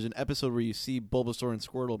Pokemon. There's an episode where you see Bulbasaur and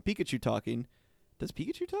Squirtle and Pikachu talking. Does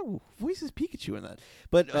Pikachu talk? Who voices Pikachu in that?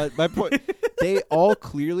 But my point, they all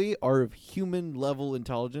clearly are of human-level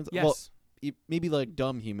intelligence. Yes. Well, maybe like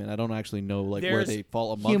dumb human. I don't actually know like where There's they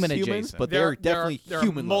fall amongst human humans, adjacent. but they're definitely there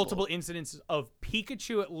human are multiple level. incidences of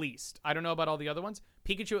Pikachu at least. I don't know about all the other ones.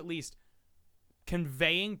 Pikachu at least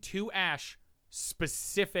conveying to Ash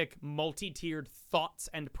specific multi-tiered thoughts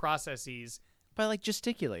and processes By like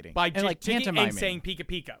gesticulating. by and like and pantomiming. saying Pika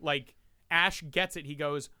Pika. Like, Ash gets it. He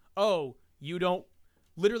goes, oh, you don't,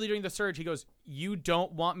 literally during the surge, he goes, you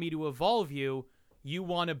don't want me to evolve you. You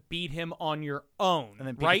want to beat him on your own. And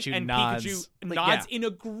then right? Pikachu And nods. Pikachu Like, nods yeah. in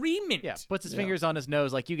agreement. Yeah. Puts his Yeah. fingers on his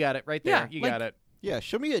nose like, you got it right there. Yeah, You like- got it. Yeah,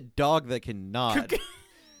 show me a dog that can nod.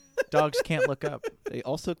 Dogs can't look up. They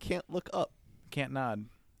also can't look up. Can't nod.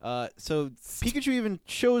 So Pikachu even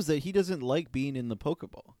shows that he doesn't like being in the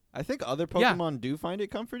Pokeball. I think other Yeah. Pokemon do find it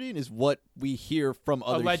comforting, is what we hear from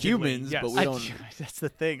other Allegedly, humans, yes. but we don't. That's the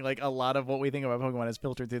thing. Like, a lot of what we think about Pokemon is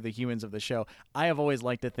filtered through the humans of the show. I have always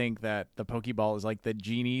liked to think that the Pokeball is like the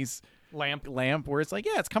genie's Lamp. lamp, where it's like,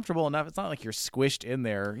 yeah, it's comfortable enough. It's not like you're squished in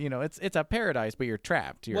there. You know, it's a paradise, but you're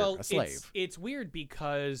trapped. You're a slave. It's weird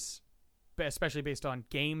because, especially based on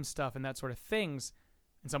game stuff and that sort of things,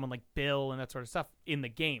 and someone like Bill and that sort of stuff in the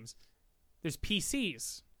games, there's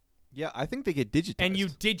PCs. Yeah, I think they get digitized. And you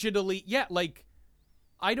digitally, like,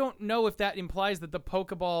 I don't know if that implies that the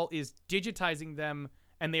Pokeball is digitizing them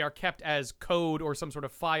and they are kept as code or some sort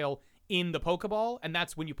of file in the Pokeball, and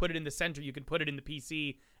that's when you put it in the center, you can put it in the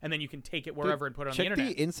PC, and then you can take it wherever and put it on the check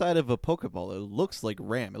internet. the inside of a Pokeball. It looks like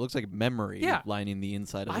RAM. It looks like memory Yeah. lining the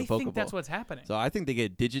inside of I a Pokeball. think that's what's happening. So I think they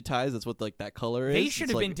get digitized. That's what like that color is. They It's should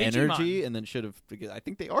have like been energy, Digimon. and then should have. I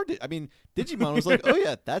think they are. I mean, Digimon was like, oh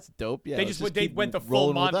yeah, that's dope. Yeah, they let's just keep went the full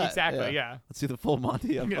rolling with Monty. that. Exactly, yeah. Let's do the full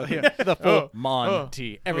Monty. The full Oh,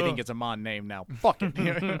 Monty. Everything oh. gets a Mon name now. Fuck it.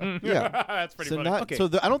 Yeah. That's pretty So funny. not Okay. so.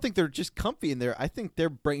 I don't think they're just comfy in there. I think their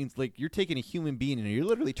brains, like, you're taking a human being and you're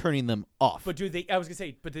literally turning them off. But do they? I was gonna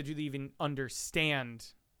say, but do they even understand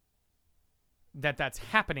that that's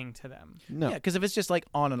happening to them? no. Yeah, because if it's just like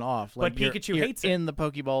on and off, like But you're- Pikachu you're hates it. in the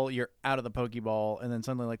Pokeball, you're out of the Pokeball, and then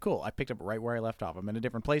suddenly like, cool, I picked up right where I left off. I'm in a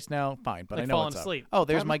different place now. Fine, but Like I know falling what's asleep. up. Oh,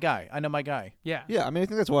 there's my guy. I know my guy. Yeah. Yeah, I mean, I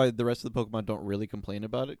think that's why the rest of the Pokemon don't really complain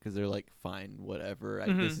about it, because they're like, fine, whatever.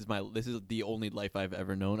 Mhm. This is the only life I've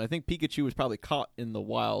ever known. I think Pikachu was probably caught in the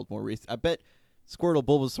wild more recent. I bet Squirtle,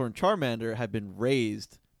 Bulbasaur, and Charmander have been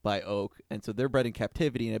raised by Oak, and so they're bred in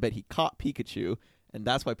captivity. And I bet he caught Pikachu And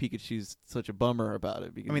that's why Pikachu's such a bummer about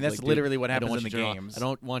it. Because I mean, he's that's like, literally dude, what I don't happens want in you the to turn games. I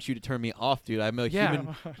don't want you to turn me off, dude. I'm a Yeah.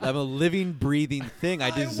 human. I'm a living, breathing thing. I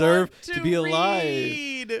deserve to be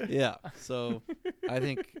alive. Yeah. So I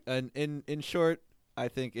think, and in short, I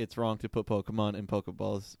think it's wrong to put Pokemon in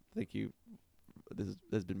Pokeballs. Thank you. This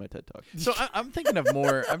has been my TED Talk. So I'm thinking of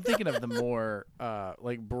more. I'm thinking of the more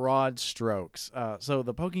like broad strokes. So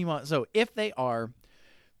the Pokemon. So if they are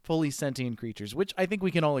fully sentient creatures, which I think we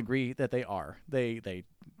can all agree that they are, they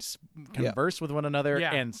converse with one another,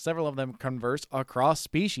 Yeah. and several of them converse across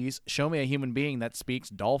species. Show me a human being that speaks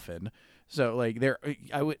dolphin. So like there,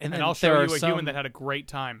 I would, and And then I'll there show are you a some, human that had a great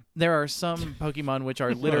time. There are some Pokemon which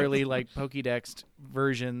are literally like Pokédex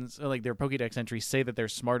versions, like their Pokédex entries say that they're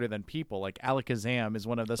smarter than people. Like Alakazam is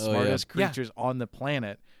one of the Oh, smartest yeah. creatures on the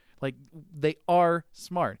planet. Like they are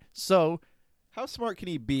smart. So, How smart can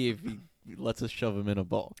he be if he lets us shove him in a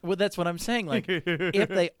ball? well, that's what I'm saying. Like if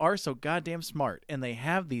they are so goddamn smart and they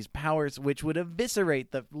have these powers which would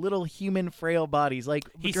eviscerate the little human frail bodies, like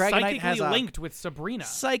He's Dragonite has psychically a linked with Sabrina.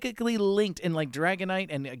 psychically linked, and like Dragonite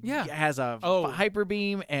and Yeah. has a Oh. hyper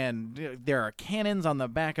beam, and there are cannons on the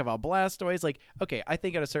back of a Blastoise. Like, okay, I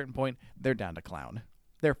think at a certain point they're down to clown.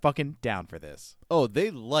 They're fucking down for this. Oh,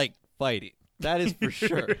 they like fighting. That is for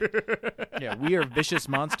sure. Yeah, we are vicious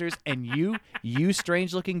monsters, and you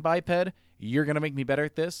strange looking biped, you're gonna make me better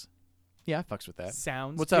at this. Yeah, I fucks with that.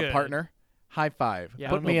 Sounds What's good. up, partner? High five. Yeah, I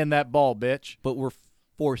Put don't me know. in that ball, bitch. But we're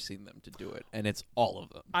forcing them to do it, and it's all of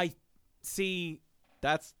them. I see.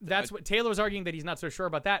 That's What Taylor was arguing, that he's not so sure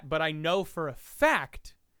about that, but I know for a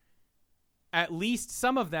fact at least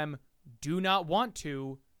some of them do not want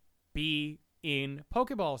to be in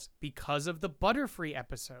Pokeballs because of the Butterfree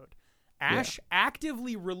episode. Ash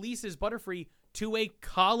actively releases Butterfree to a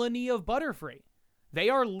colony of Butterfree. They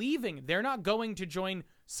are leaving. They're not going to join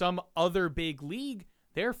some other big league.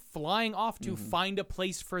 They're flying off to find a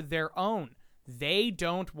place for their own. They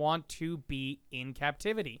don't want to be in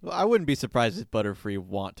captivity. Well, I wouldn't be surprised if Butterfree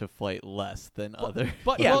want to fight less than other.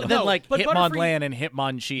 But Yeah, well, then no, like but Hitmonlee Butterfree- and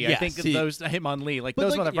Hitmonchee. I Yeah, think see- those Hitmonlee, like But,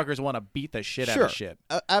 those like, motherfuckers want to beat the shit out Sure, of shit.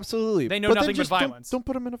 Absolutely. They know but nothing then but just violence. Don't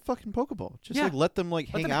put them in a fucking Pokeball. Just Yeah. like let them like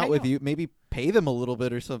Let hang them out hang with out. you. Maybe pay them a little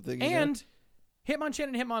bit or something. you know? And Hitmonchan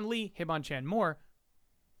and Hitmonlee, Hitmonchan more,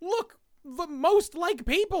 look the most like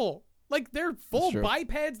people. Like they're full true.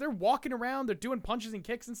 bipeds. They're walking around. They're doing punches and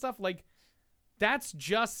kicks and stuff. Like that's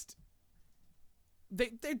just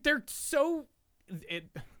they're so.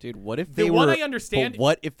 dude, what if The they one were? I understand- But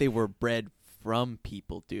what if they were bred from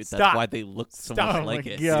people, dude? Stop. That's why they look so Stop. much Oh like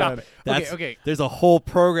my it. God. Stop it. That's, Okay. There's a whole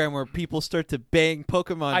program where people start to bang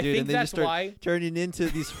Pokemon, I dude, think and they that's just start why- turning into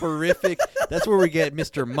these horrific. That's where we get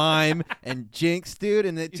Mr. Mime and Jinx, dude,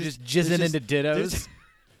 and it You're just just jizzing it's into dittos.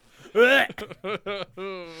 That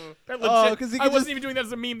legit, 'cause he I could wasn't just- even doing that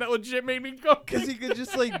as a meme. That legit made me go. Because you could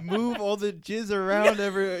just like move all the jizz around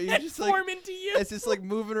everywhere. You and just like form into you. it's just like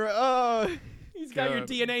moving around. Oh, He's got your God.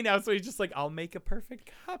 DNA now, so he's just like, I'll make a perfect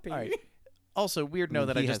copy. All right. Also, weird note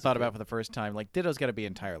that I He just has thought a about good- for the first time. Like, Ditto's got to be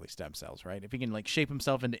entirely stem cells, right? If he can like shape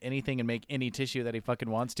himself into anything and make any tissue that he fucking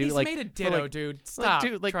wants to, He's like made a for, Ditto, like, dude. like, Stop.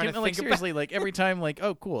 dude, like, trying give- to like think seriously, like every time, like,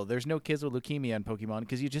 oh, cool, there's no kids with leukemia in Pokemon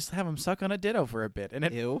because you just have them suck on a Ditto for a bit and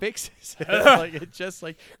it Ew. fixes it. Like, it's just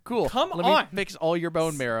like cool. Come Let on. me fix all your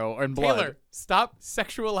bone marrow and about blood. Taylor, stop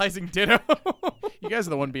sexualizing Ditto. You guys are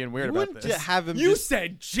the one being weird you about wouldn't this. just have him. You just,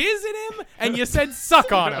 said jizz in him, and you said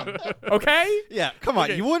suck on him. Okay? yeah, come on.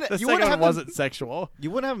 Okay, You wouldn't. The You second wouldn't one have wasn't him, sexual.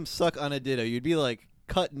 You wouldn't have him suck on a Ditto. You'd be like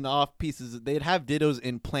cutting off pieces. They'd have Dittos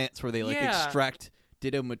in plants where they like Yeah. extract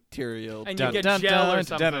Ditto material. And you get gel or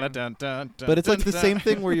something. But it's like the same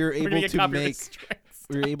thing where you're We're gonna able get to copyright make. strikes.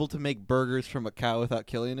 You're able to make burgers from a cow without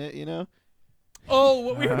killing it. You know. Oh,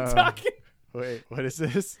 what we were talking. Wait, what is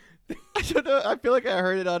this? I don't know. I feel like I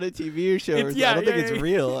heard it on a TV show. Or something. I don't think it's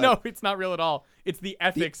real. No, it's not real at all. It's the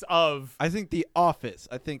ethics of I think The Office.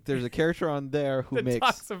 I think there's a character on there who that makes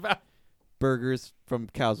talks about burgers from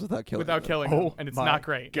cows without killing without them. killing them, Oh, and it's my not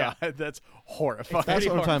great. God, Yeah. that's horrifying. That's pretty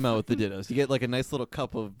what I'm talking about with the Dittos. You get like a nice little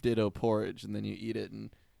cup of Ditto porridge, and then you eat it. And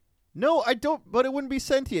no, I don't. But it wouldn't be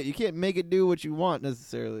sentient. You can't make it do what you want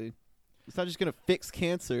necessarily. It's not just gonna fix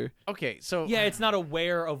cancer. Okay, so Yeah, it's not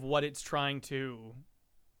aware of what it's trying to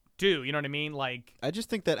do. You know what I mean? Like, I just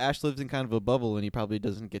think that Ash lives in kind of a bubble, and he probably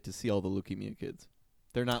doesn't get to see all the leukemia kids.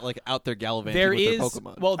 They're not like out there gallivanting there with is their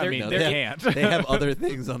Pokemon. well, I there, mean, there, they is- can't. They have other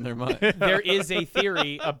things on their mind. there is a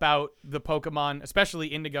theory about the Pokemon, especially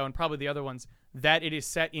Indigo and probably the other ones, that it is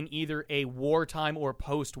set in either a wartime or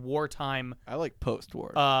post-wartime I like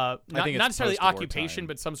post-war. not think it's necessarily post-war occupation, time.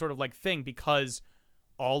 but some sort of like thing, because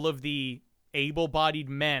all of the able-bodied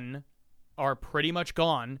men are pretty much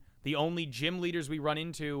gone. The only gym leaders we run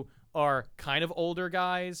into are kind of older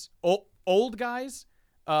guys, old guys,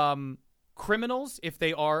 criminals if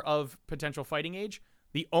they are of potential fighting age.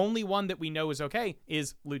 The only one that we know is okay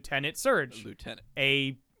is Lieutenant Surge,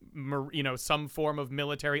 some form of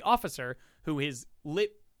military officer who has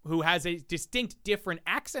a distinct different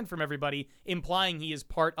accent from everybody, implying he is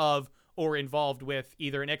part of or involved with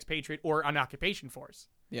either an expatriate or an occupation force.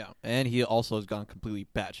 Yeah, and he also has gone completely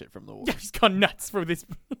batshit from the war. Yeah, he's gone nuts for this.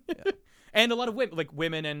 And a lot of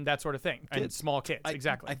women and that sort of thing. And Kids. small kids,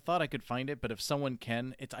 exactly. I thought I could find it, but if someone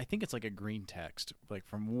can, I think it's like a green text, like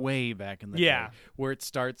from way back in the Yeah. day, where it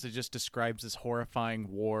starts, it just describes this horrifying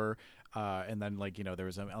war, and then there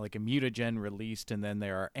was a mutagen released, and then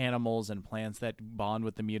there are animals and plants that bond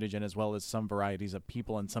with the mutagen, as well as some varieties of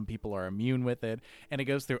people, and some people are immune with it, and it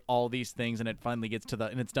goes through all these things, and it finally gets to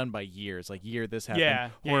and it's done by years, this happened, Yeah.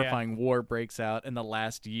 horrifying war breaks out, and the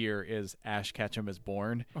last year is Ash Ketchum is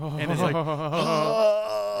born, and it's like,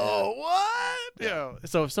 what? Yeah.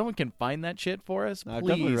 So if someone can find that shit for us, No, I've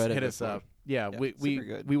definitely please read it hit us before. up. Yeah, super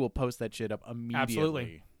good. we will post that shit up immediately.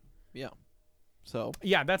 Absolutely. Yeah. So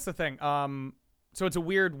Yeah, that's the thing. So it's a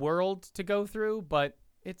weird world to go through, but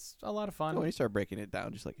it's a lot of fun. when you start breaking it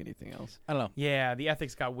down, just like anything else. I don't know. Yeah, the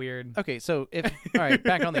ethics got weird. Okay, so all right,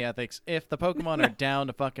 back on the ethics. If the Pokemon are down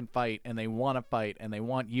to fucking fight and they want to fight and they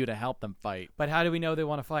want you to help them fight, But how do we know they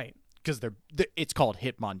want to fight? because it's called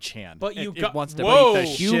Hitmonchan. But you it got- wants to Whoa! beat the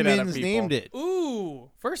shit out of Humans people. named it. Ooh,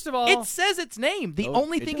 first of all, It says its name. The Oh,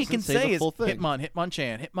 only it thing it doesn't can say say the is full thing. Hitmonchan,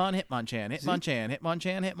 Hitmonchan, Hitmonchan, Hitmonchan,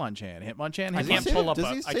 Hitmonchan, Hitmonchan. I can't pull up Does a-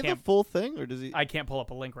 he I say the can't- full thing, or does he? I can't pull up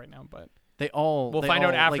a link right now, but They all. We'll they find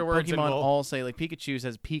out all, afterwards, Like and Pokemon we'll- all say Pikachu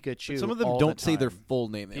says Pikachu. Some of them all don't the say their time. full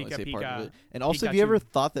name; they only Pika, say part Pika, of it. And also, have you Pikachu. ever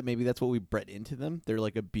thought that maybe that's what we bred into them? They're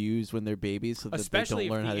like abused when they're babies, so that especially they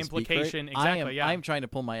don't learn if how the to speak right? implication exactly. Yeah, I'm trying to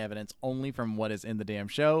pull my evidence only from what is in the damn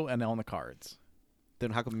show and on the cards. Then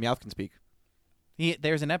how come Meowth can speak?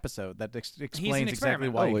 There's an episode that explains exactly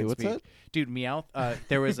experiment. why Oh, he wait, can what's speak. that? Dude, Meowth.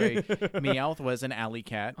 There was a Meowth was an alley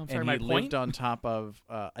cat, I'm sorry, and my he lived point? on top of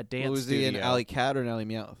a dance Was studio. he an alley cat or an alley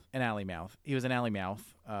Meowth? An alley mouth. He was an alley mouth.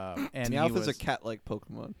 And Meowth he was, is a cat-like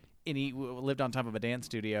Pokemon. and he lived on top of a dance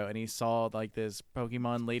studio, and he saw this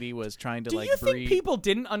Pokemon lady was trying to do you breed. think people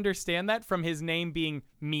didn't understand that from his name being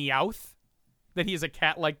Meowth, that he is a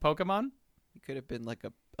cat-like Pokemon? He could have been like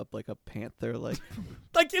a panther, like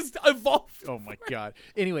Like it's evolved. Oh my god.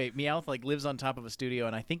 Anyway, Meowth lives on top of a studio,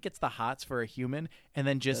 and I think it's the hots for a human, and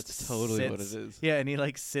then just That's totally sits, what it is. Yeah, and he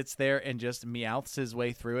sits there and just Meowths his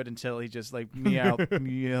way through it until he just Meowth,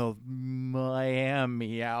 Meowth, I am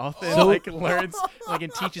Meowth, and learns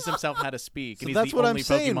and teaches himself how to speak. So and he's that's the what only I'm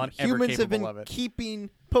saying. Pokemon ever Humans have capable been of it. keeping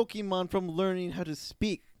Pokemon from learning how to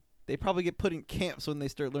speak. They probably get put in camps when they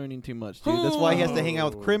start learning too much, dude. That's why he has to hang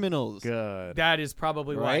out with criminals. Good. That is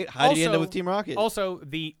probably Right? why. How did he end up Also- with Team Rocket? Also,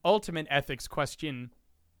 the ultimate ethics question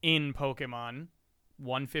in Pokemon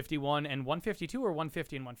 151 and 152, or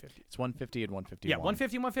 150 and 150? It's 150 and 151. Yeah,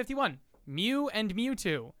 150 and 151. Mew and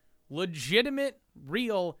Mewtwo. Legitimate,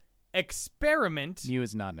 real experiment. Mew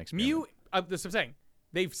is not an experiment. This is what I'm saying.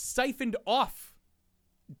 They've siphoned off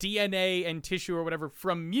DNA and tissue or whatever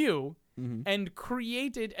from Mew and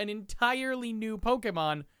created an entirely new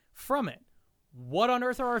Pokemon from it. What on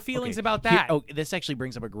earth are our feelings about that? This actually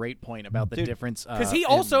brings up a great point about the difference. Because he in-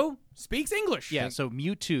 also speaks English. Yeah, so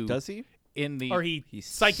Mewtwo. Does he? In the Or he He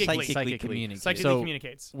psychically communicates. psychically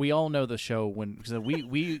communicates. We all know the show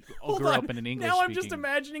we all Hold grew on. up in an English. Now I'm just speaking-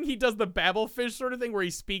 imagining he does the Babelfish sort of thing where he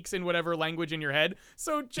speaks in whatever language in your head.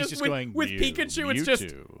 So He's just, going, with "Mew, Pikachu, it's just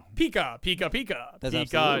Mewtwo." Pika, Pika, Pika, That's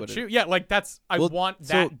absolutely what it Pikachu. is. Yeah, that's I Well, want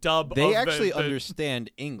so that dub. They of actually the,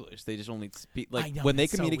 understand English. They just only speak I know, when they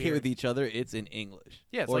that's so communicate weird. with each other. It's in English.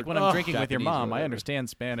 Yeah, it's Or like when I'm drinking with your Japanese or mom. I whatever. understand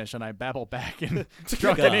Spanish and I babble back in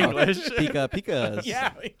drunken Pika, English. Pika, Pika.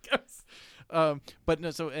 Yeah, he goes, But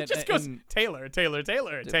no, so he just goes Taylor. Taylor.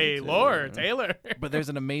 But there's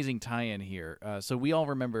an amazing tie-in here. So we all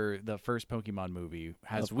remember the first Pokemon movie,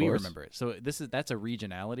 as Of we course. remember it. So that's a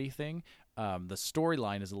regionality thing. The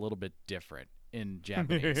storyline is a little bit different in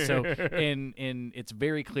Japanese. So in it's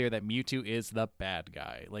very clear that Mewtwo is the bad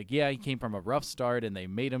guy. He came from a rough start and they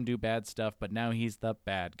made him do bad stuff, but now he's the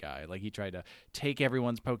bad guy. He tried to take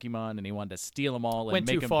everyone's Pokemon and he wanted to steal them all and Went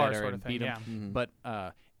make too them far, better sort and of thing, beat them. yeah. Mhm. But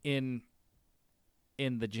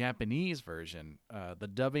in the Japanese version, the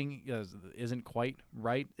dubbing isn't quite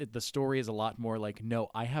right. The story is a lot more no,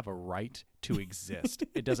 I have a right to exist.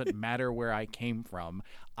 It doesn't matter where I came from.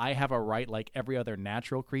 I have a right like every other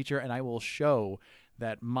natural creature, and I will show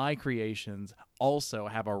that my creations also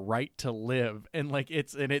have a right to live. And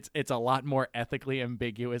it's a lot more ethically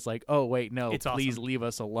ambiguous. Oh wait, no, It's please awesome. leave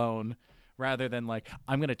us alone. rather than like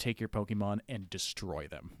I'm gonna take your Pokemon and destroy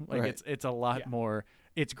them. Like Right. it's a lot Yeah. more.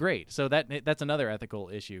 It's great. So that's another ethical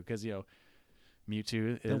issue because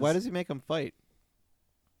Mewtwo is. Then why does he make him fight?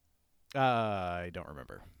 I don't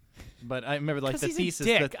remember. But I remember like 'Cause the he's a thesis.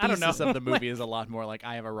 dick. The I don't know. thesis of the movie is a lot more like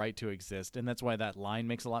I have a right to exist, and that's why that line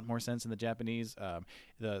makes a lot more sense in the Japanese.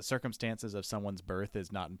 The circumstances of someone's birth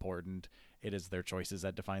is not important. It is their choices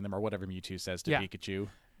that define them, or whatever Mewtwo says to Yeah. Pikachu.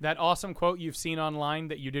 That awesome quote you've seen online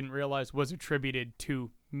that you didn't realize was attributed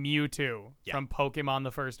to Mewtwo Yeah. from Pokemon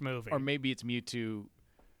the first movie. Or maybe it's Mewtwo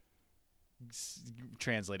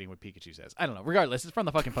translating what Pikachu says. I don't know. Regardless, it's from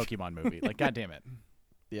the fucking Pokemon movie. Like, God damn it.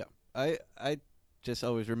 Yeah, I just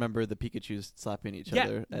always remember the Pikachus slapping each Yeah,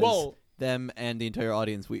 other. As well- them and the entire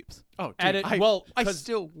audience weeps. Oh, At dude, it- well, I 'cause-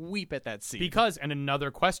 still weep at that scene. Because, and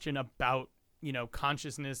another question about,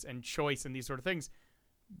 consciousness and choice and these sort of things,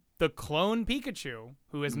 the clone Pikachu,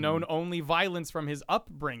 who has known only violence from his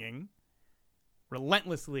upbringing,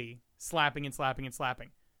 relentlessly slapping and slapping and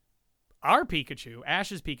slapping. Our Pikachu,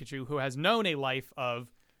 Ash's Pikachu, who has known a life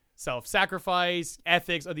of self-sacrifice,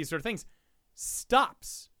 ethics, or these sort of things,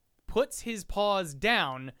 stops, puts his paws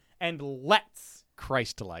down, and lets.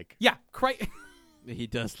 Christ-like. Yeah, He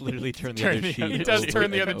does literally turn the Turn other the cheek. other he does cheek.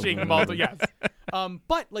 turn the other over cheek and multiple, over. yes.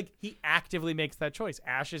 But like he actively makes that choice.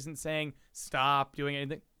 Ash isn't saying stop doing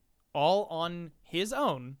anything. All on his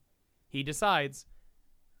own, he decides,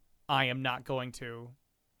 I am not going to.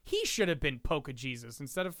 He should have been Poke Jesus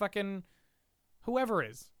instead of fucking whoever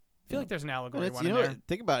is. I feel like there's an And allegory it's, one you in know, there.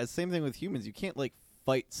 think about it. Same thing with humans. You can't like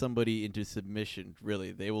fight somebody into submission.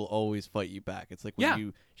 Really, they will always fight you back. It's like when Yeah.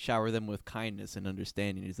 you shower them with kindness and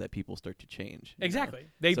understanding, is that people start to change. you know? Exactly.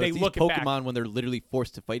 They So it's look these it back. Pokemon when they're literally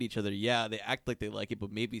forced to fight each other. Yeah, they act like they like it,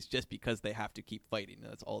 but maybe it's just because they have to keep fighting. And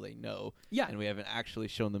that's all they know. Yeah. and we haven't actually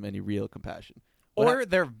shown them any real compassion. Or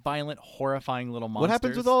they're violent, horrifying little monsters. What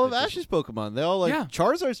happens with all of that just- Ash's Pokemon? They all like Yeah.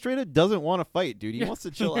 Charizard straight up doesn't want to fight, dude. He wants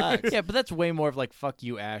to chillax. Yeah, but that's way more of like fuck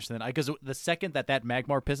you, Ash. Than because the second that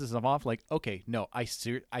Magmar pisses him off, like okay, no, I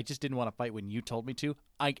just didn't want to fight when you told me to.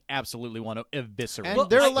 I absolutely want to eviscerate. And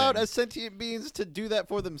they're this allowed thing. as sentient beings to do that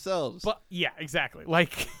for themselves, But yeah, exactly.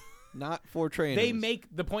 Like not for trainers. they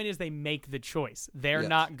make the point is they make the choice. They're Yes.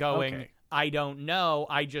 not going. Okay. I don't know.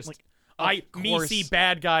 I just of me course- see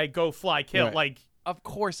bad guy go fly kill. Right. Like Of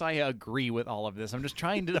course, I agree with all of this. I'm just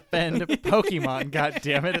trying to defend Pokemon. God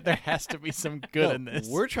damn it! There has to be some good No, in this.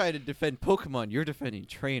 We're trying to defend Pokemon. You're defending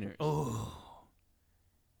trainers.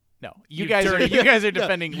 No, you You guys are dirty- you guys are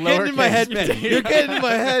defending You're lower. getting in my head, man. You're getting in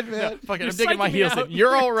my head, man. Fucking, I'm You're digging my psyching me heels out. in.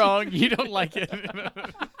 You're all wrong. You don't like it.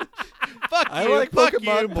 Fuck I you. like fuck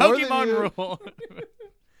Pokemon you. more than Pokemon you. rule.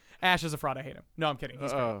 Ash is a fraud. I hate him. No, I'm kidding.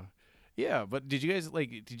 He's great. Yeah, but did you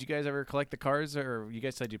guys ever collect the cards, or you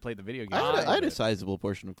guys said you played the video game? I had a sizable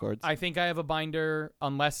portion of cards. I think I have a binder,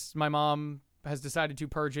 unless my mom has decided to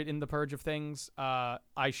purge it in the purge of things. I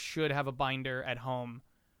should have a binder at home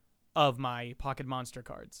of my Pocket Monster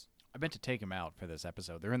cards. I meant to take them out for this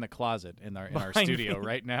episode. They're in the closet in our Behind studio me.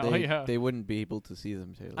 right now. they, Yeah, they wouldn't be able to see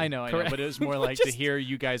them, Taylor. I know, Correct. but it was more like to hear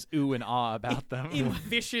you guys ooh and ah about them. In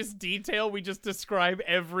vicious detail, we just describe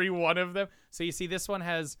every one of them. So you see, this one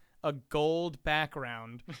has a gold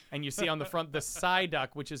background, and you see on the front the Psyduck,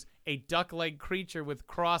 which is a duck-like creature with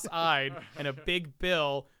cross-eyed and a big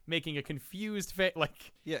bill, making a confused face.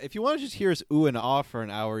 Like, Yeah, if you want to just hear us ooh and ah for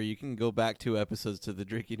an hour, you can go back 2 episodes to the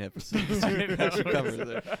drinking episodes. It's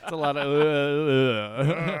a lot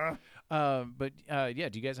of. Yeah,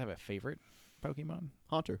 do you guys have a favorite Pokemon?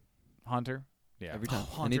 Haunter. Haunter. Yeah. Every time.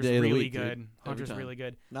 Any Haunter's day of the really week, dude. good. Every Haunter's time. really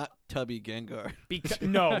good. Not Tubby Gengar.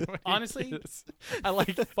 No, honestly, I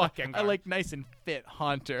like fucking. I like nice and fit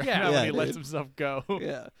Haunter. Yeah. Not Yeah, when he lets dude. himself go.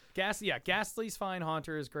 Yeah. Ghastly's fine.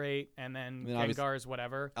 Haunter is great, and then then obviously- Gengar's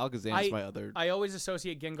whatever. Alakazam's I- my other. I always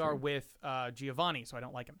associate Gengar with Giovanni, so I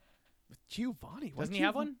don't like him. Giovanni. Doesn't he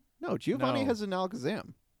have one? No, Giovanni No. has an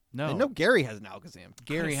Alakazam. No. And no, Gary has an Alakazam.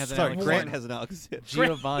 Gary has an Sorry, Alakazam. Grant has an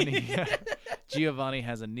Alakazam. Giovanni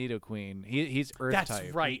has a Nidoqueen. He's Earth That's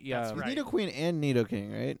type. right, He, that's right. Nidoqueen and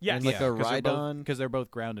Nidoking, right? Yes. And like a Rhydon. because they're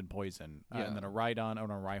both ground and poison. Yeah. And then a Rhydon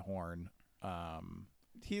and a Rhyhorn.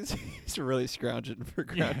 He's really scrounging for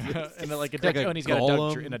Yeah. ground. and then like a Like Doug, a and he's got a Doug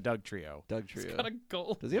Golem. in a Doug trio. Doug Trio. Got a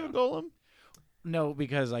gold. Does he have a golem? No,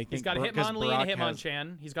 because I think He's got a because Hitmonlee and a Brock has-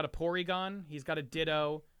 Hitmonchan. He's got a Porygon. He's got a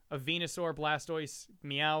Ditto, a Venusaur, Blastoise,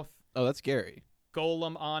 Meowth, Oh, that's Gary.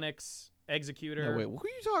 Golem, Onyx, Executor, No, wait, who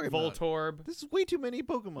are you talking about? Voltorb, This is way too many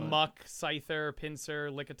Pokemon. Muck, Scyther, Pinsir,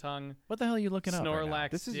 Lickitung, What the hell are you looking up? right now?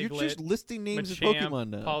 Snorlax, This is Diglett, you're just listing names Machamp, of Pokemon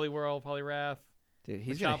now. Poliwhirl, Poliwrath. Dude,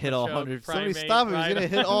 he's Machop, gonna hit all Machoke, 100. Somebody Primate, stop him! He's gonna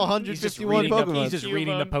hit all Rhydon. He's just 151 reading the, Pokemon. he's just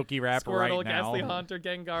reading the Cubone, Poke Rap Squirtle, right now. Ghastly Haunter,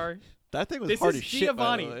 Gengar. That thing was This hard is as shit,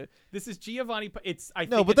 by the Giovanni. way. This is Giovanni. It's I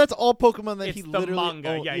No, think but it's that's all Pokemon that he it's the literally. manga.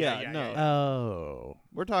 Oh, Yeah. no. Oh.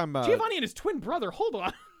 We're talking about. Giovanni and his twin brother. Hold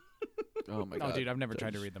on. Oh my No, god, dude, I've never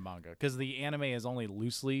tried to read the manga because the anime is only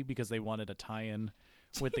loosely because they wanted to tie in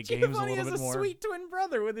with the games a Giovanni little has bit a more. sweet twin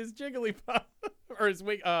brother with his Jigglypuff or his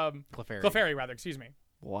Clefairy. Clefairy rather. Excuse me.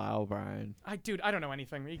 Wow, Brian. Dude, I don't know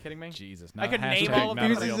anything. Are you kidding me? Jesus, I could not name hashtag all of not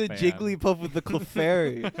them. Yours real is a fan. Jigglypuff with the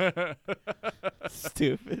Clefairy.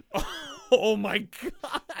 Stupid. Oh my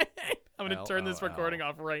god! I'm gonna turn this LOL. recording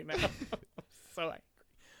off right now. So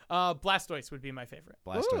angry. Blastoise would be my favorite.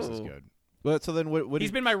 Blastoise is Ooh. good. But so then, what?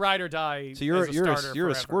 He's been my ride or die. So you're as a you're starter you're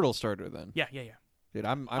a forever. Squirtle starter then. Yeah. Dude,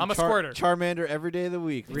 I'm a Squirter. Charmander every day of the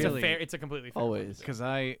week. It's Really? It's a completely fair one. Always. Because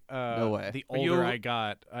I, No way. the Are older you- I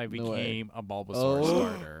got, I No way. became a Bulbasaur Oh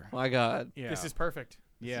starter. my god. Yeah, This is perfect.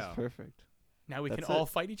 This yeah, is perfect. Now we That's can all it.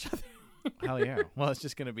 fight each other. hell yeah. Well, it's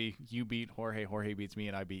just gonna be you beat Jorge, Jorge beats me,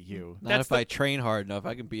 and I beat you. Not That's if I train hard enough,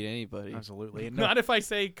 I can beat anybody. Absolutely. And no- Not if I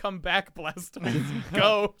say come back, Blastoise.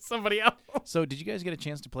 Go somebody else. So, did you guys get a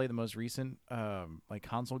chance to play the most recent, like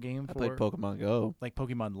console game I for played Pokemon Go. like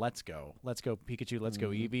Pokemon Let's Go Pikachu, Let's Go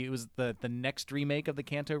Eevee? It was the next remake of the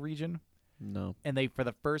Kanto region. No. And they, for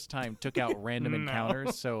the first time, took out random No.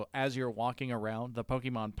 encounters. So as you're walking around, the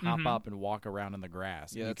Pokemon pop Mhm. up and walk around in the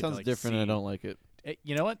grass. Yeah, and you it get to, sounds like, different. And I see- don't like it.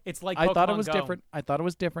 You know what? It's like I thought it Pokemon was Go. different. I thought it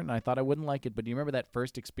was different, and I thought I wouldn't like it. But do you remember that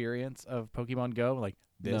first experience of Pokemon Go? Like,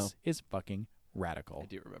 this is fucking radical. I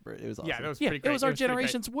do remember it. It was awesome. Yeah, that was Yeah, pretty it great. was our pretty great.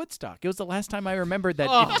 generation's Woodstock. It was the last time I remembered that.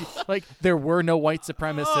 Oh. Like, there were no white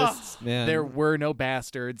supremacists. Man, There were no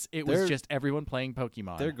bastards. It was There- just everyone playing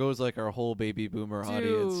Pokemon. there goes like our whole baby boomer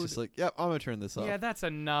audience. Dude. Just like, yep, I'm gonna turn this off. Yeah, that's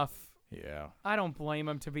enough. Yeah. I don't blame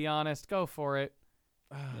him, to be honest. Go for it.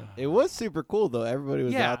 It was super cool though. Everybody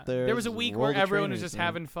was yeah, out there. there was a It week world where of everyone was trainers, just man.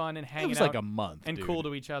 having fun and It hanging was out like a month. and dude. cool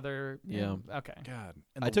to each other. Yeah. Okay. God.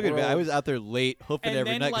 I took it. I was out there late, hoofing And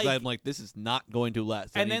every then, night because like- I'm like, this is not going to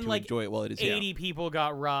last. I and need then, to like, enjoy it while it is here. 80 people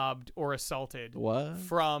got robbed or assaulted What?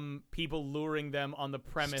 from people luring them on the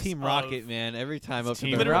premise It's Team of Rocket, man. Every time up to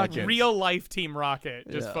Team the literal Rocket. real life Team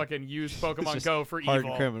Rocket just Yeah. fucking used Pokemon just Go for hardened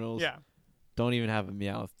evil. criminals. Yeah. Don't even have a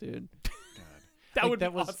Meowth, dude. That Like, would that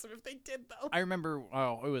be was- awesome if they did though. I remember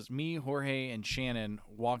it was me, Jorge, and Shannon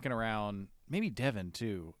walking around, maybe Devin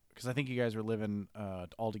too, because I think you guys were living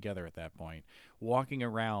all together at that point, walking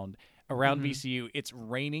around Mm-hmm. VCU. It's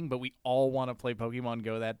raining, but we all want to play Pokemon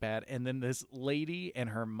Go that bad. And then this lady and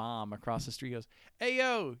her mom across the street goes, "Hey,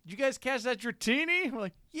 yo, did you guys catch that Dratini?" We're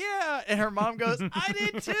like, "Yeah." And her mom goes, "I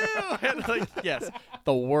did too." And like, yes,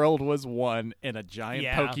 the world was one in a giant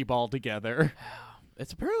Yeah. Pokeball together.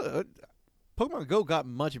 It's apparently Pokemon Go got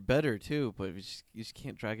much better too, but you just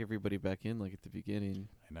can't drag everybody back in like at the beginning.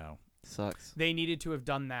 I know. Sucks. They needed to have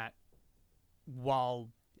done that while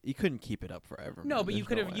You couldn't keep it up forever. No, man. but you There's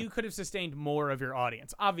could no have way. you could have sustained more of your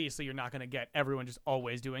audience. Obviously, you're not going to get everyone just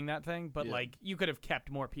always doing that thing, but Yeah. like you could have kept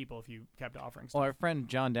more people if you kept offering stuff. Well, our friend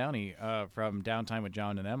John Downey from Downtime with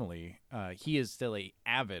John and Emily, he is still a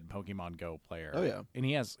avid Pokemon Go player. Oh, yeah. and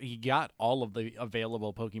he got all of the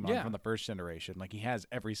available Pokemon Yeah. from the first generation. Like he has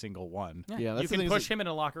every single one. Yeah, you that's the can thing is push that- him in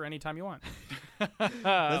a locker anytime you want.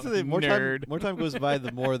 That's the thing. Nerd. More time goes by,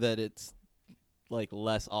 the more that it's like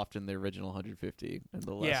less often the original 150, and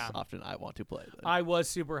the less Yeah. often I want to play. Then. I was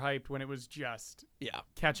super hyped when it was just yeah.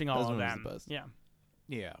 catching all Those of ones them. are the best. Yeah.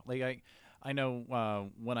 Yeah, like I know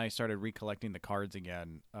when I started recollecting the cards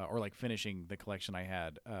again, or like finishing the collection I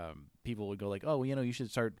had, people would go like, "Oh, well, you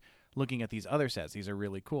should start looking at these other sets. These are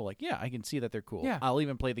really cool." Like, yeah, I can see that they're cool. Yeah. I'll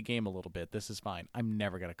even play the game a little bit. This is fine. I'm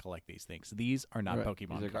never gonna collect these things. These are not Right.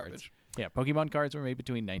 Pokemon These are cards. garbage. Yeah, Pokemon cards were made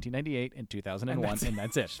between 1998 and 2001, and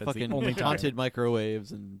that's it. That's the Fucking only time. haunted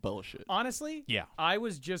microwaves and bullshit. Honestly, Yeah. I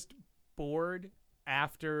was just bored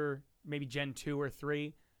after maybe Gen 2 or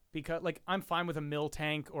 3 because like I'm fine with a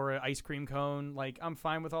Miltank or an ice cream cone. Like I'm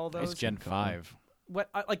fine with all those. It's Gen 5.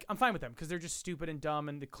 I'm fine with them because they're just stupid and dumb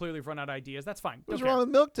and they clearly run out of ideas. That's fine. What's Don't care. wrong with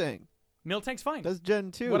Milk Tank? Miltank's fine. That's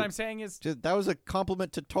Gen 2. What I'm saying is That was a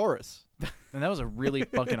compliment to Taurus. And that was a really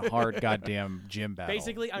fucking hard goddamn gym battle.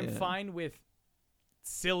 basically I'm Yeah. fine with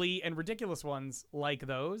silly and ridiculous ones like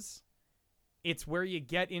those. It's where you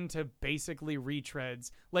get into basically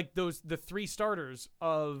retreads like the 3 starters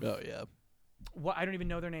of Oh yeah. what I don't even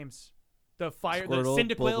know their names. The fire, Squirtle,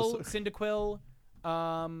 the Cyndaquil,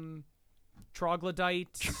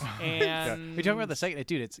 Troglodyte, and You're talking about the second,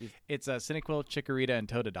 dude. It's Cyndaquil, Chikorita, and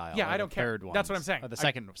Totodile. Yeah, are I the don't care. third That's what I'm ones. saying. Or the I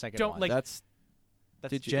second don't one. like- That's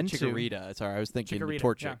That's Gen Gen 2. Chikorita. Sorry, I was thinking Chikorita,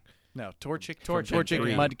 Torchic. yeah. No, Torchic, Torchic, Torchic,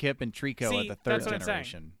 yeah. Mudkip, and Trico See, are the that's third what I'm saying.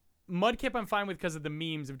 generation. Mudkip I'm fine with because of the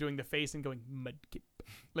memes of doing the face and going Mudkip.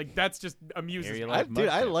 Like that's just amuses you me. like Dude,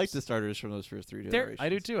 I Mudkips. like the starters from those first 3 They're- generations. I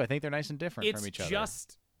do too. I think they're nice and different It's from each other.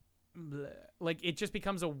 just like it just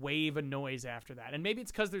becomes a wave of noise after that, and maybe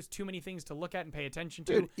it's because there's too many things to look at and pay attention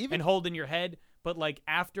to Dude, even- and hold in your head. But like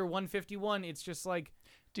after 151, it's just like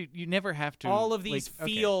Dude, you never have to. all of these like,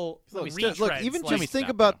 okay. feel Look, retreads. look, even Let me just think stop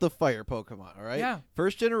about now. the fire Pokemon, all right? Yeah.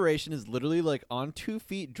 First generation is literally like on 2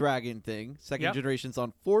 feet dragon thing. Second Yep. generation's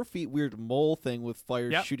on 4 feet weird mole thing with fire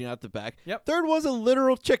Yep. shooting out the back. Yep. Third was a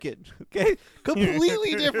literal chicken. Okay,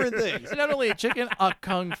 completely different things. It's not only a chicken, a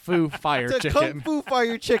kung fu fire It's a chicken. kung fu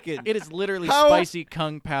fire chicken. It is literally How- spicy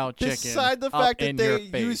kung pao chicken. Beside the up fact that in your they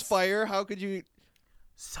face. use fire, how could you?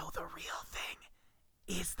 So the real thing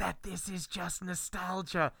is that this is just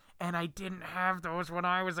nostalgia, and I didn't have those when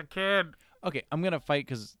I was a kid. Okay, I'm gonna fight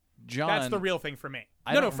because John. That's the real thing for me.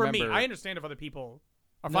 I No, don't for me. remember- I understand if other people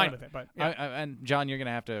are No, fine no. with it, but yeah. and John, you're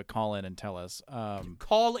gonna have to call in and tell us.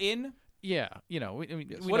 Call in. Yeah, you know, we What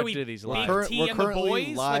don't are we, do these Big live. T We're and the currently boys?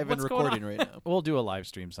 Like, live and what's going recording on? right now. We'll do a live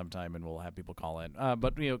stream sometime, and we'll have people call in.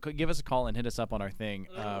 But you know, give us a call and hit us up on our thing,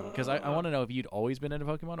 because I want to know if you'd always been into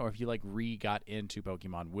Pokemon or if you like got into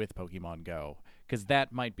Pokemon with Pokemon Go, because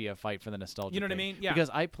that might be a fight for the nostalgia. You know what I thing. mean? Yeah.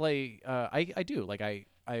 Because I play, I do like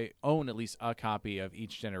I own at least a copy of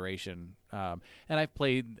each generation, and I've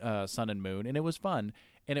played Sun and Moon, and it was fun.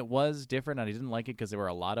 And it was different. I didn't like it because there were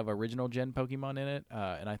a lot of original gen Pokemon in it,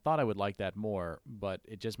 and I thought I would like that more. But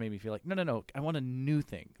it just made me feel like, no, I want a new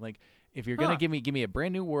thing. Like if you're gonna Huh. give me a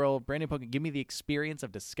brand new world, brand new Pokemon, give me the experience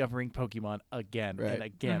of discovering Pokemon again Right. and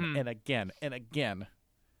again Mhm. and again and again.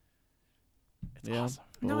 It's Yeah. awesome.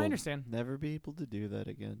 No, I We'll understand. Never be able to do that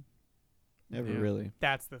again. Never Yeah. really.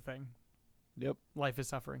 That's the thing. Yep. Life is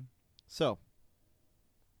suffering. So,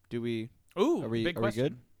 do we? Ooh, Are we? big Are question. we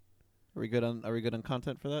good? Are we good on? Are we good on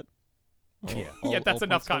content for that? Yeah. Yeah, that's all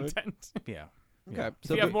enough points covered? content. Yeah. Okay. Yeah. If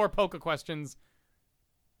So you have we- more Poke questions,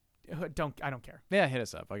 I don't care. Yeah, hit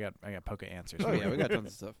us up. I got Poke answers. Oh for yeah, you. we got tons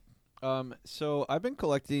of stuff. So I've been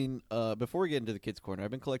collecting. Before we get into the kids' corner,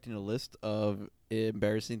 I've been collecting a list of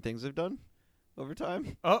embarrassing things I've done over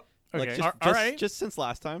time. Oh, Like Okay. just, All right. just since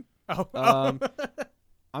last time. oh, Um,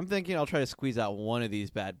 I'm thinking I'll try to squeeze out one of these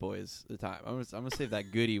bad boys at a time. I'm gonna save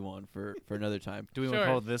that goody one for another time. Do we want Sure. to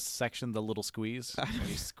call this section the little squeeze? When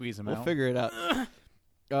you squeeze them We'll out. figure it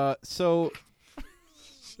out. So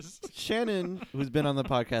Shannon, who's been on the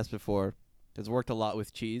podcast before, has worked a lot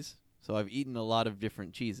with cheese. So I've eaten a lot of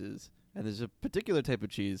different cheeses, and there's a particular type of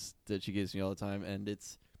cheese that she gives me all the time, and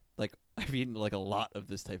it's like I've eaten like a lot of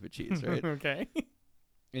this type of cheese, right? okay.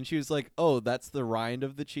 And she was like, "Oh, that's the rind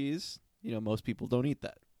of the cheese. You know, most people don't eat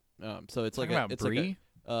that. So it's like Talking about it's brie?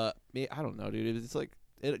 like I don't know, dude. It's like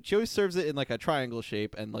she always serves it in like a triangle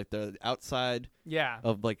shape, and like the outside Yeah.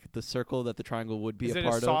 of like the circle that the triangle would be Is a it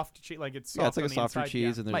part a soft cheese? Like it's soft Yeah, it's like on a the softer inside? cheese, Yeah.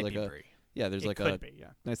 and there's Might like be a brie. there's It like could a be,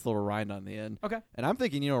 yeah. nice little rind on the end. Okay. And I'm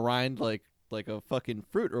thinking, rind like a fucking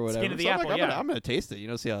fruit or whatever. Skin of the So I'm apple, like, yeah. I'm gonna taste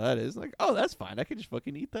it, see how that is. Like, oh, that's fine. I could just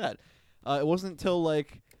fucking eat that. It wasn't until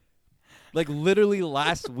like literally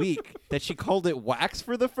last week that she called it wax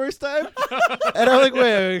for the first time, and I'm like,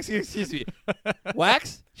 wait, excuse me,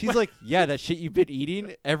 wax? She's like, yeah, that shit you've been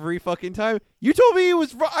eating every fucking time. You told me it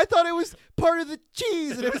was. I thought it was part of the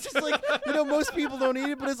cheese, and it was just like, most people don't eat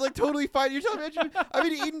it, but it's like totally fine. You're telling me I've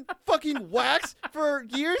been eating fucking wax for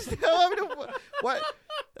years now. I mean, what?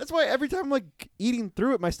 That's why every time I'm like eating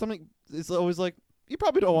through it, my stomach is always like, you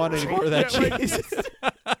probably don't want any more of that Yeah, right. cheese.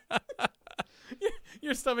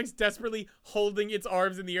 Your stomach's desperately holding its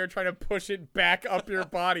arms in the air, trying to push it back up your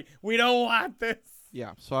body. We don't want this.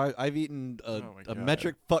 Yeah, so I've eaten Oh my a God.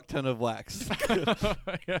 metric fuck ton of wax.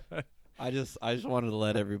 I just wanted to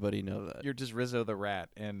let everybody know that. You're just Rizzo the Rat,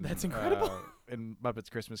 and That's incredible. In Muppets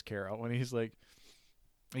Christmas Carol, when he's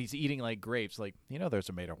eating like grapes, like those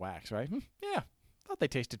are made of wax, right? Yeah, thought they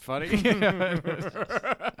tasted funny.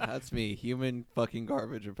 That's me, human fucking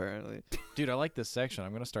garbage. Apparently, Dude, I like this section.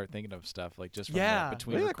 I'm gonna start thinking of stuff like just from Yeah.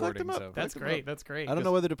 between Yeah, collect them recordings. up. Of, That's Collect 'em great. up. That's great. I don't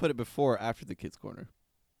know whether to put it before or after the kids' corner.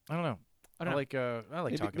 I don't know. I don't know. I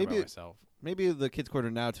like Maybe- talking maybe about it- myself. Maybe the kids' corner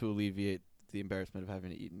now to alleviate the embarrassment of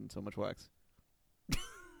having eaten so much wax.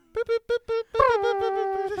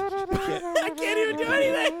 I can't even do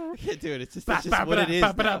anything. I can't do it. It's just what it is.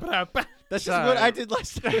 now. That's just what I did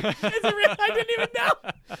last time. Is it real? I didn't even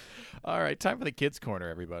know. All right, time for the kids' corner,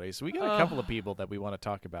 everybody. So we got a couple of people that we want to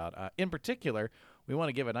talk about. In particular, we want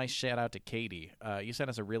to give a nice shout out to Katie. You sent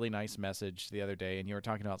us a really nice message the other day, and you were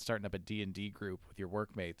talking about starting up a D&D group with your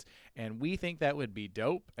workmates, and we think that would be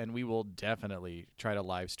dope. And we will definitely try to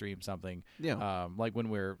live stream something. Yeah. Like when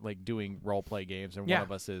we're like doing role play games, and Yeah. one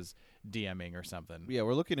of us is DMing or something. Yeah,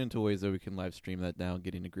 we're looking into ways that we can live stream that now,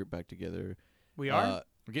 getting the group back together. We are.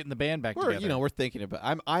 We're getting the band back We're together. we're thinking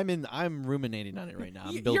about. I'm ruminating on it right now.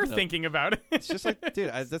 I'm You're building up. thinking about it. It's just like,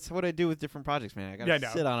 dude, that's what I do with different projects, man. I gotta Yeah, I know.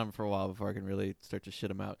 sit on them for a while before I can really start to shit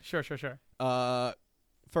them out. Sure.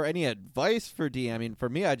 For any advice for DMing, for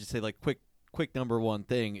me, I just say like quick number one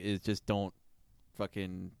thing is just don't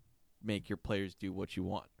fucking make your players do what you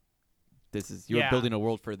want. This is you're Yeah. building a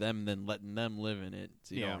world for them, then letting them live in it.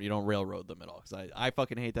 So Yeah. you don't railroad them at all. Because I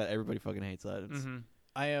fucking hate that. Everybody fucking hates that. It's, Mm-hmm.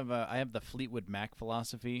 I have the Fleetwood Mac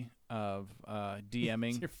philosophy of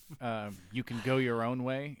DMing. You can go your own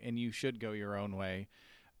way, and you should go your own way.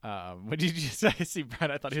 What did you say? I see,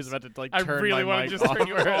 Brad. I thought he was about to like I turn really my want to mic just turn off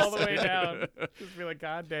you for a all the way second. down. Just be like,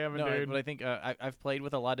 God damn it, No, dude. but I think I've played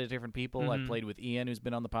with a lot of different people. I've Mhm. played with Ian, who's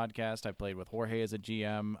been on the podcast. I've played with Jorge as a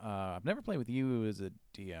GM. I've never played with you as a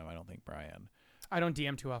DM. I don't think, Brian. I don't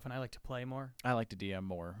DM too often. I like to play more. I like to DM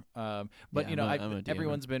more. But Yeah, you know, I'm a DMer.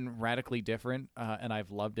 everyone's been radically different, and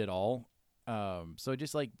I've loved it all. So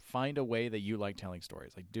just like find a way that you like telling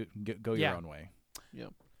stories. Like go Yeah. your own way.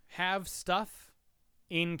 Have stuff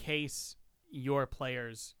in case your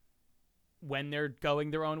players, when they're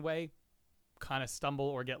going their own way, kind of stumble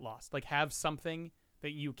or get lost. Like have something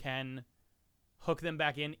that you can hook them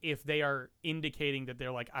back in if they are indicating that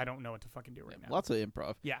they're like, I don't know what to fucking do right now. Lots of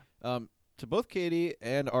improv. Yeah. To both Katie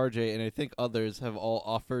and RJ, and I think others have all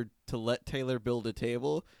offered to let Taylor build a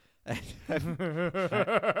table.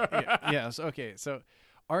 Yes. Okay. So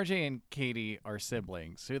RJ and Katie are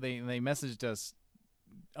siblings. So they messaged us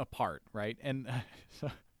apart, right? And so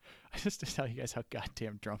just to tell you guys how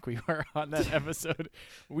goddamn drunk we were on that episode,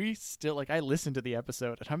 we still I listened to the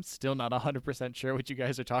episode and I'm still not 100% sure what you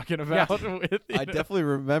guys are talking about. With, I definitely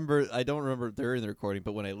remember. I don't remember during the recording,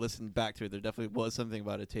 but when I listened back to it, there definitely was something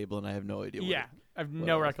about a table, and I have no idea. Yeah. I have what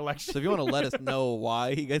no else? recollection. So if you want to let us know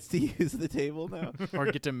why he gets to use the table now, or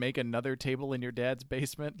get to make another table in your dad's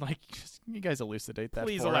basement. Like, just, you guys elucidate that.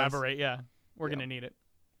 Please for us. elaborate. Yeah. We're Yeah. going to need it.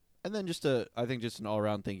 and then I think just an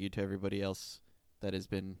all-around thank you to everybody else that has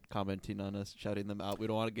been commenting on us, shouting them out. We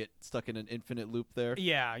don't want to get stuck in an infinite loop there.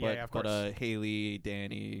 Yeah. but, Of course. But Haley,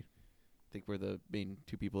 Danny, I think we're the main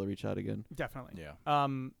two people to reach out again. Definitely.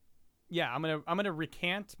 Yeah. Yeah, I'm gonna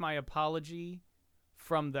recant my apology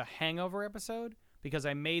from the hangover episode because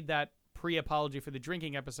I made that pre-apology for the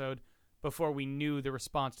drinking episode before we knew the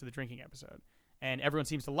response to the drinking episode. And everyone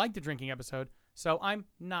seems to like the drinking episode, so I'm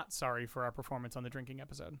not sorry for our performance on the drinking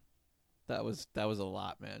episode. That was a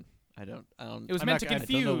lot, man. I don't. It was I'm meant not to gonna- I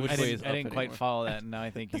don't know confuse. which I way didn't, is I up didn't quite anymore. follow that, and now I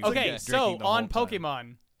think he's Okay, drinking so the on whole time.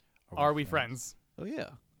 Pokemon, Are We Friends? Oh yeah.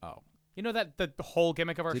 Oh. You know that the whole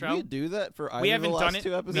gimmick of our Did show? we do that for either We of the haven't last done it.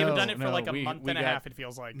 two episodes? We haven't No, done it for no, like a we- month we and a got- half. It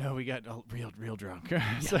feels like. No, we got real drunk.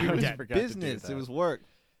 So we we did. forgot to do Business. that. It was work.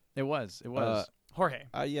 It was. It was. Jorge.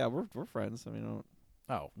 Yeah, we're friends. I mean,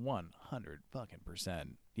 Oh, 100%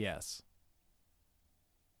 yes.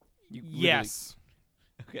 you Yes.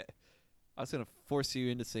 literally- okay. I was gonna force you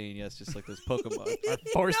into saying yes, just like those Pokemon. I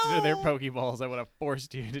forced into their No! Pokeballs. I would have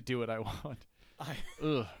forced you to do what I want.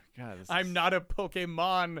 Ugh, God. This I'm is- not a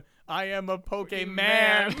Pokemon. I am a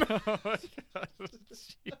Pokemon. Oh my God.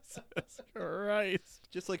 Jesus Christ.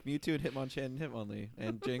 Just like Mewtwo and Hitmonchan and Hitmonlee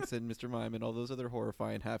and Jinx and Mr. Mime and all those other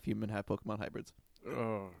horrifying half human, half Pokemon hybrids.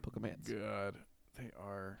 Oh, Pokemans. God. They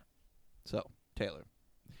are. So, Taylor.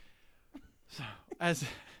 As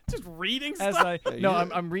Just reading as stuff. I Yeah, no,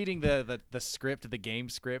 you- I'm reading the script, the game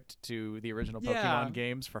script to the original Pokemon Yeah.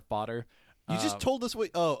 games for fodder. You just told us what.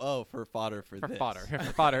 Oh, for fodder for for this.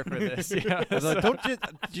 fodder for this. Yeah. I was like, don't just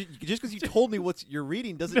because you told me what you're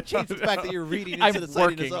reading doesn't change the fact that you're reading I'm instead of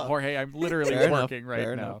citing working, us up. Jorge. I'm literally Fair enough, working right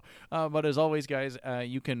fair now. But as always, guys,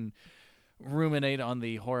 you can ruminate on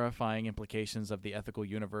the horrifying implications of the ethical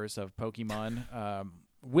universe of Pokemon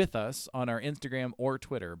with us on our Instagram or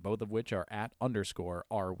Twitter, both of which are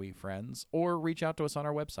 @_AreWeFriends, or reach out to us on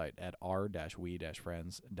our website at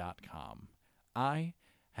r-we-friends.com. I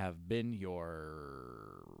have been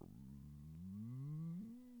your...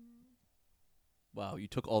 Wow, you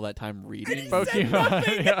took all that time reading.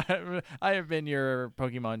 Pokemon. I have been your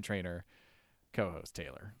Pokemon trainer, co-host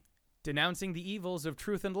Taylor. Denouncing the evils of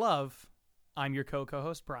truth and love, I'm your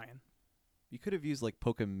co-host Brian. You could have used like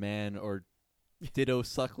Pokemon or Ditto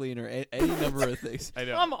Suckling or any number of things. I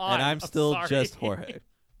know. Come on. And I'm still sorry. just Jorge.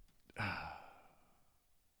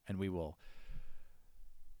 and we will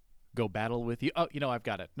go battle with you. Oh, I've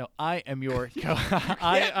got it. No, I am your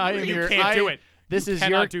I am You your can't do it. This You is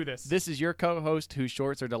cannot your do this. This is your co-host whose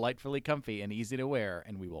shorts are delightfully comfy and easy to wear,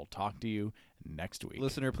 and we will talk to you next week.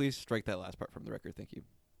 Listener, please strike that last part from the record. Thank you.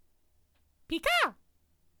 Pika!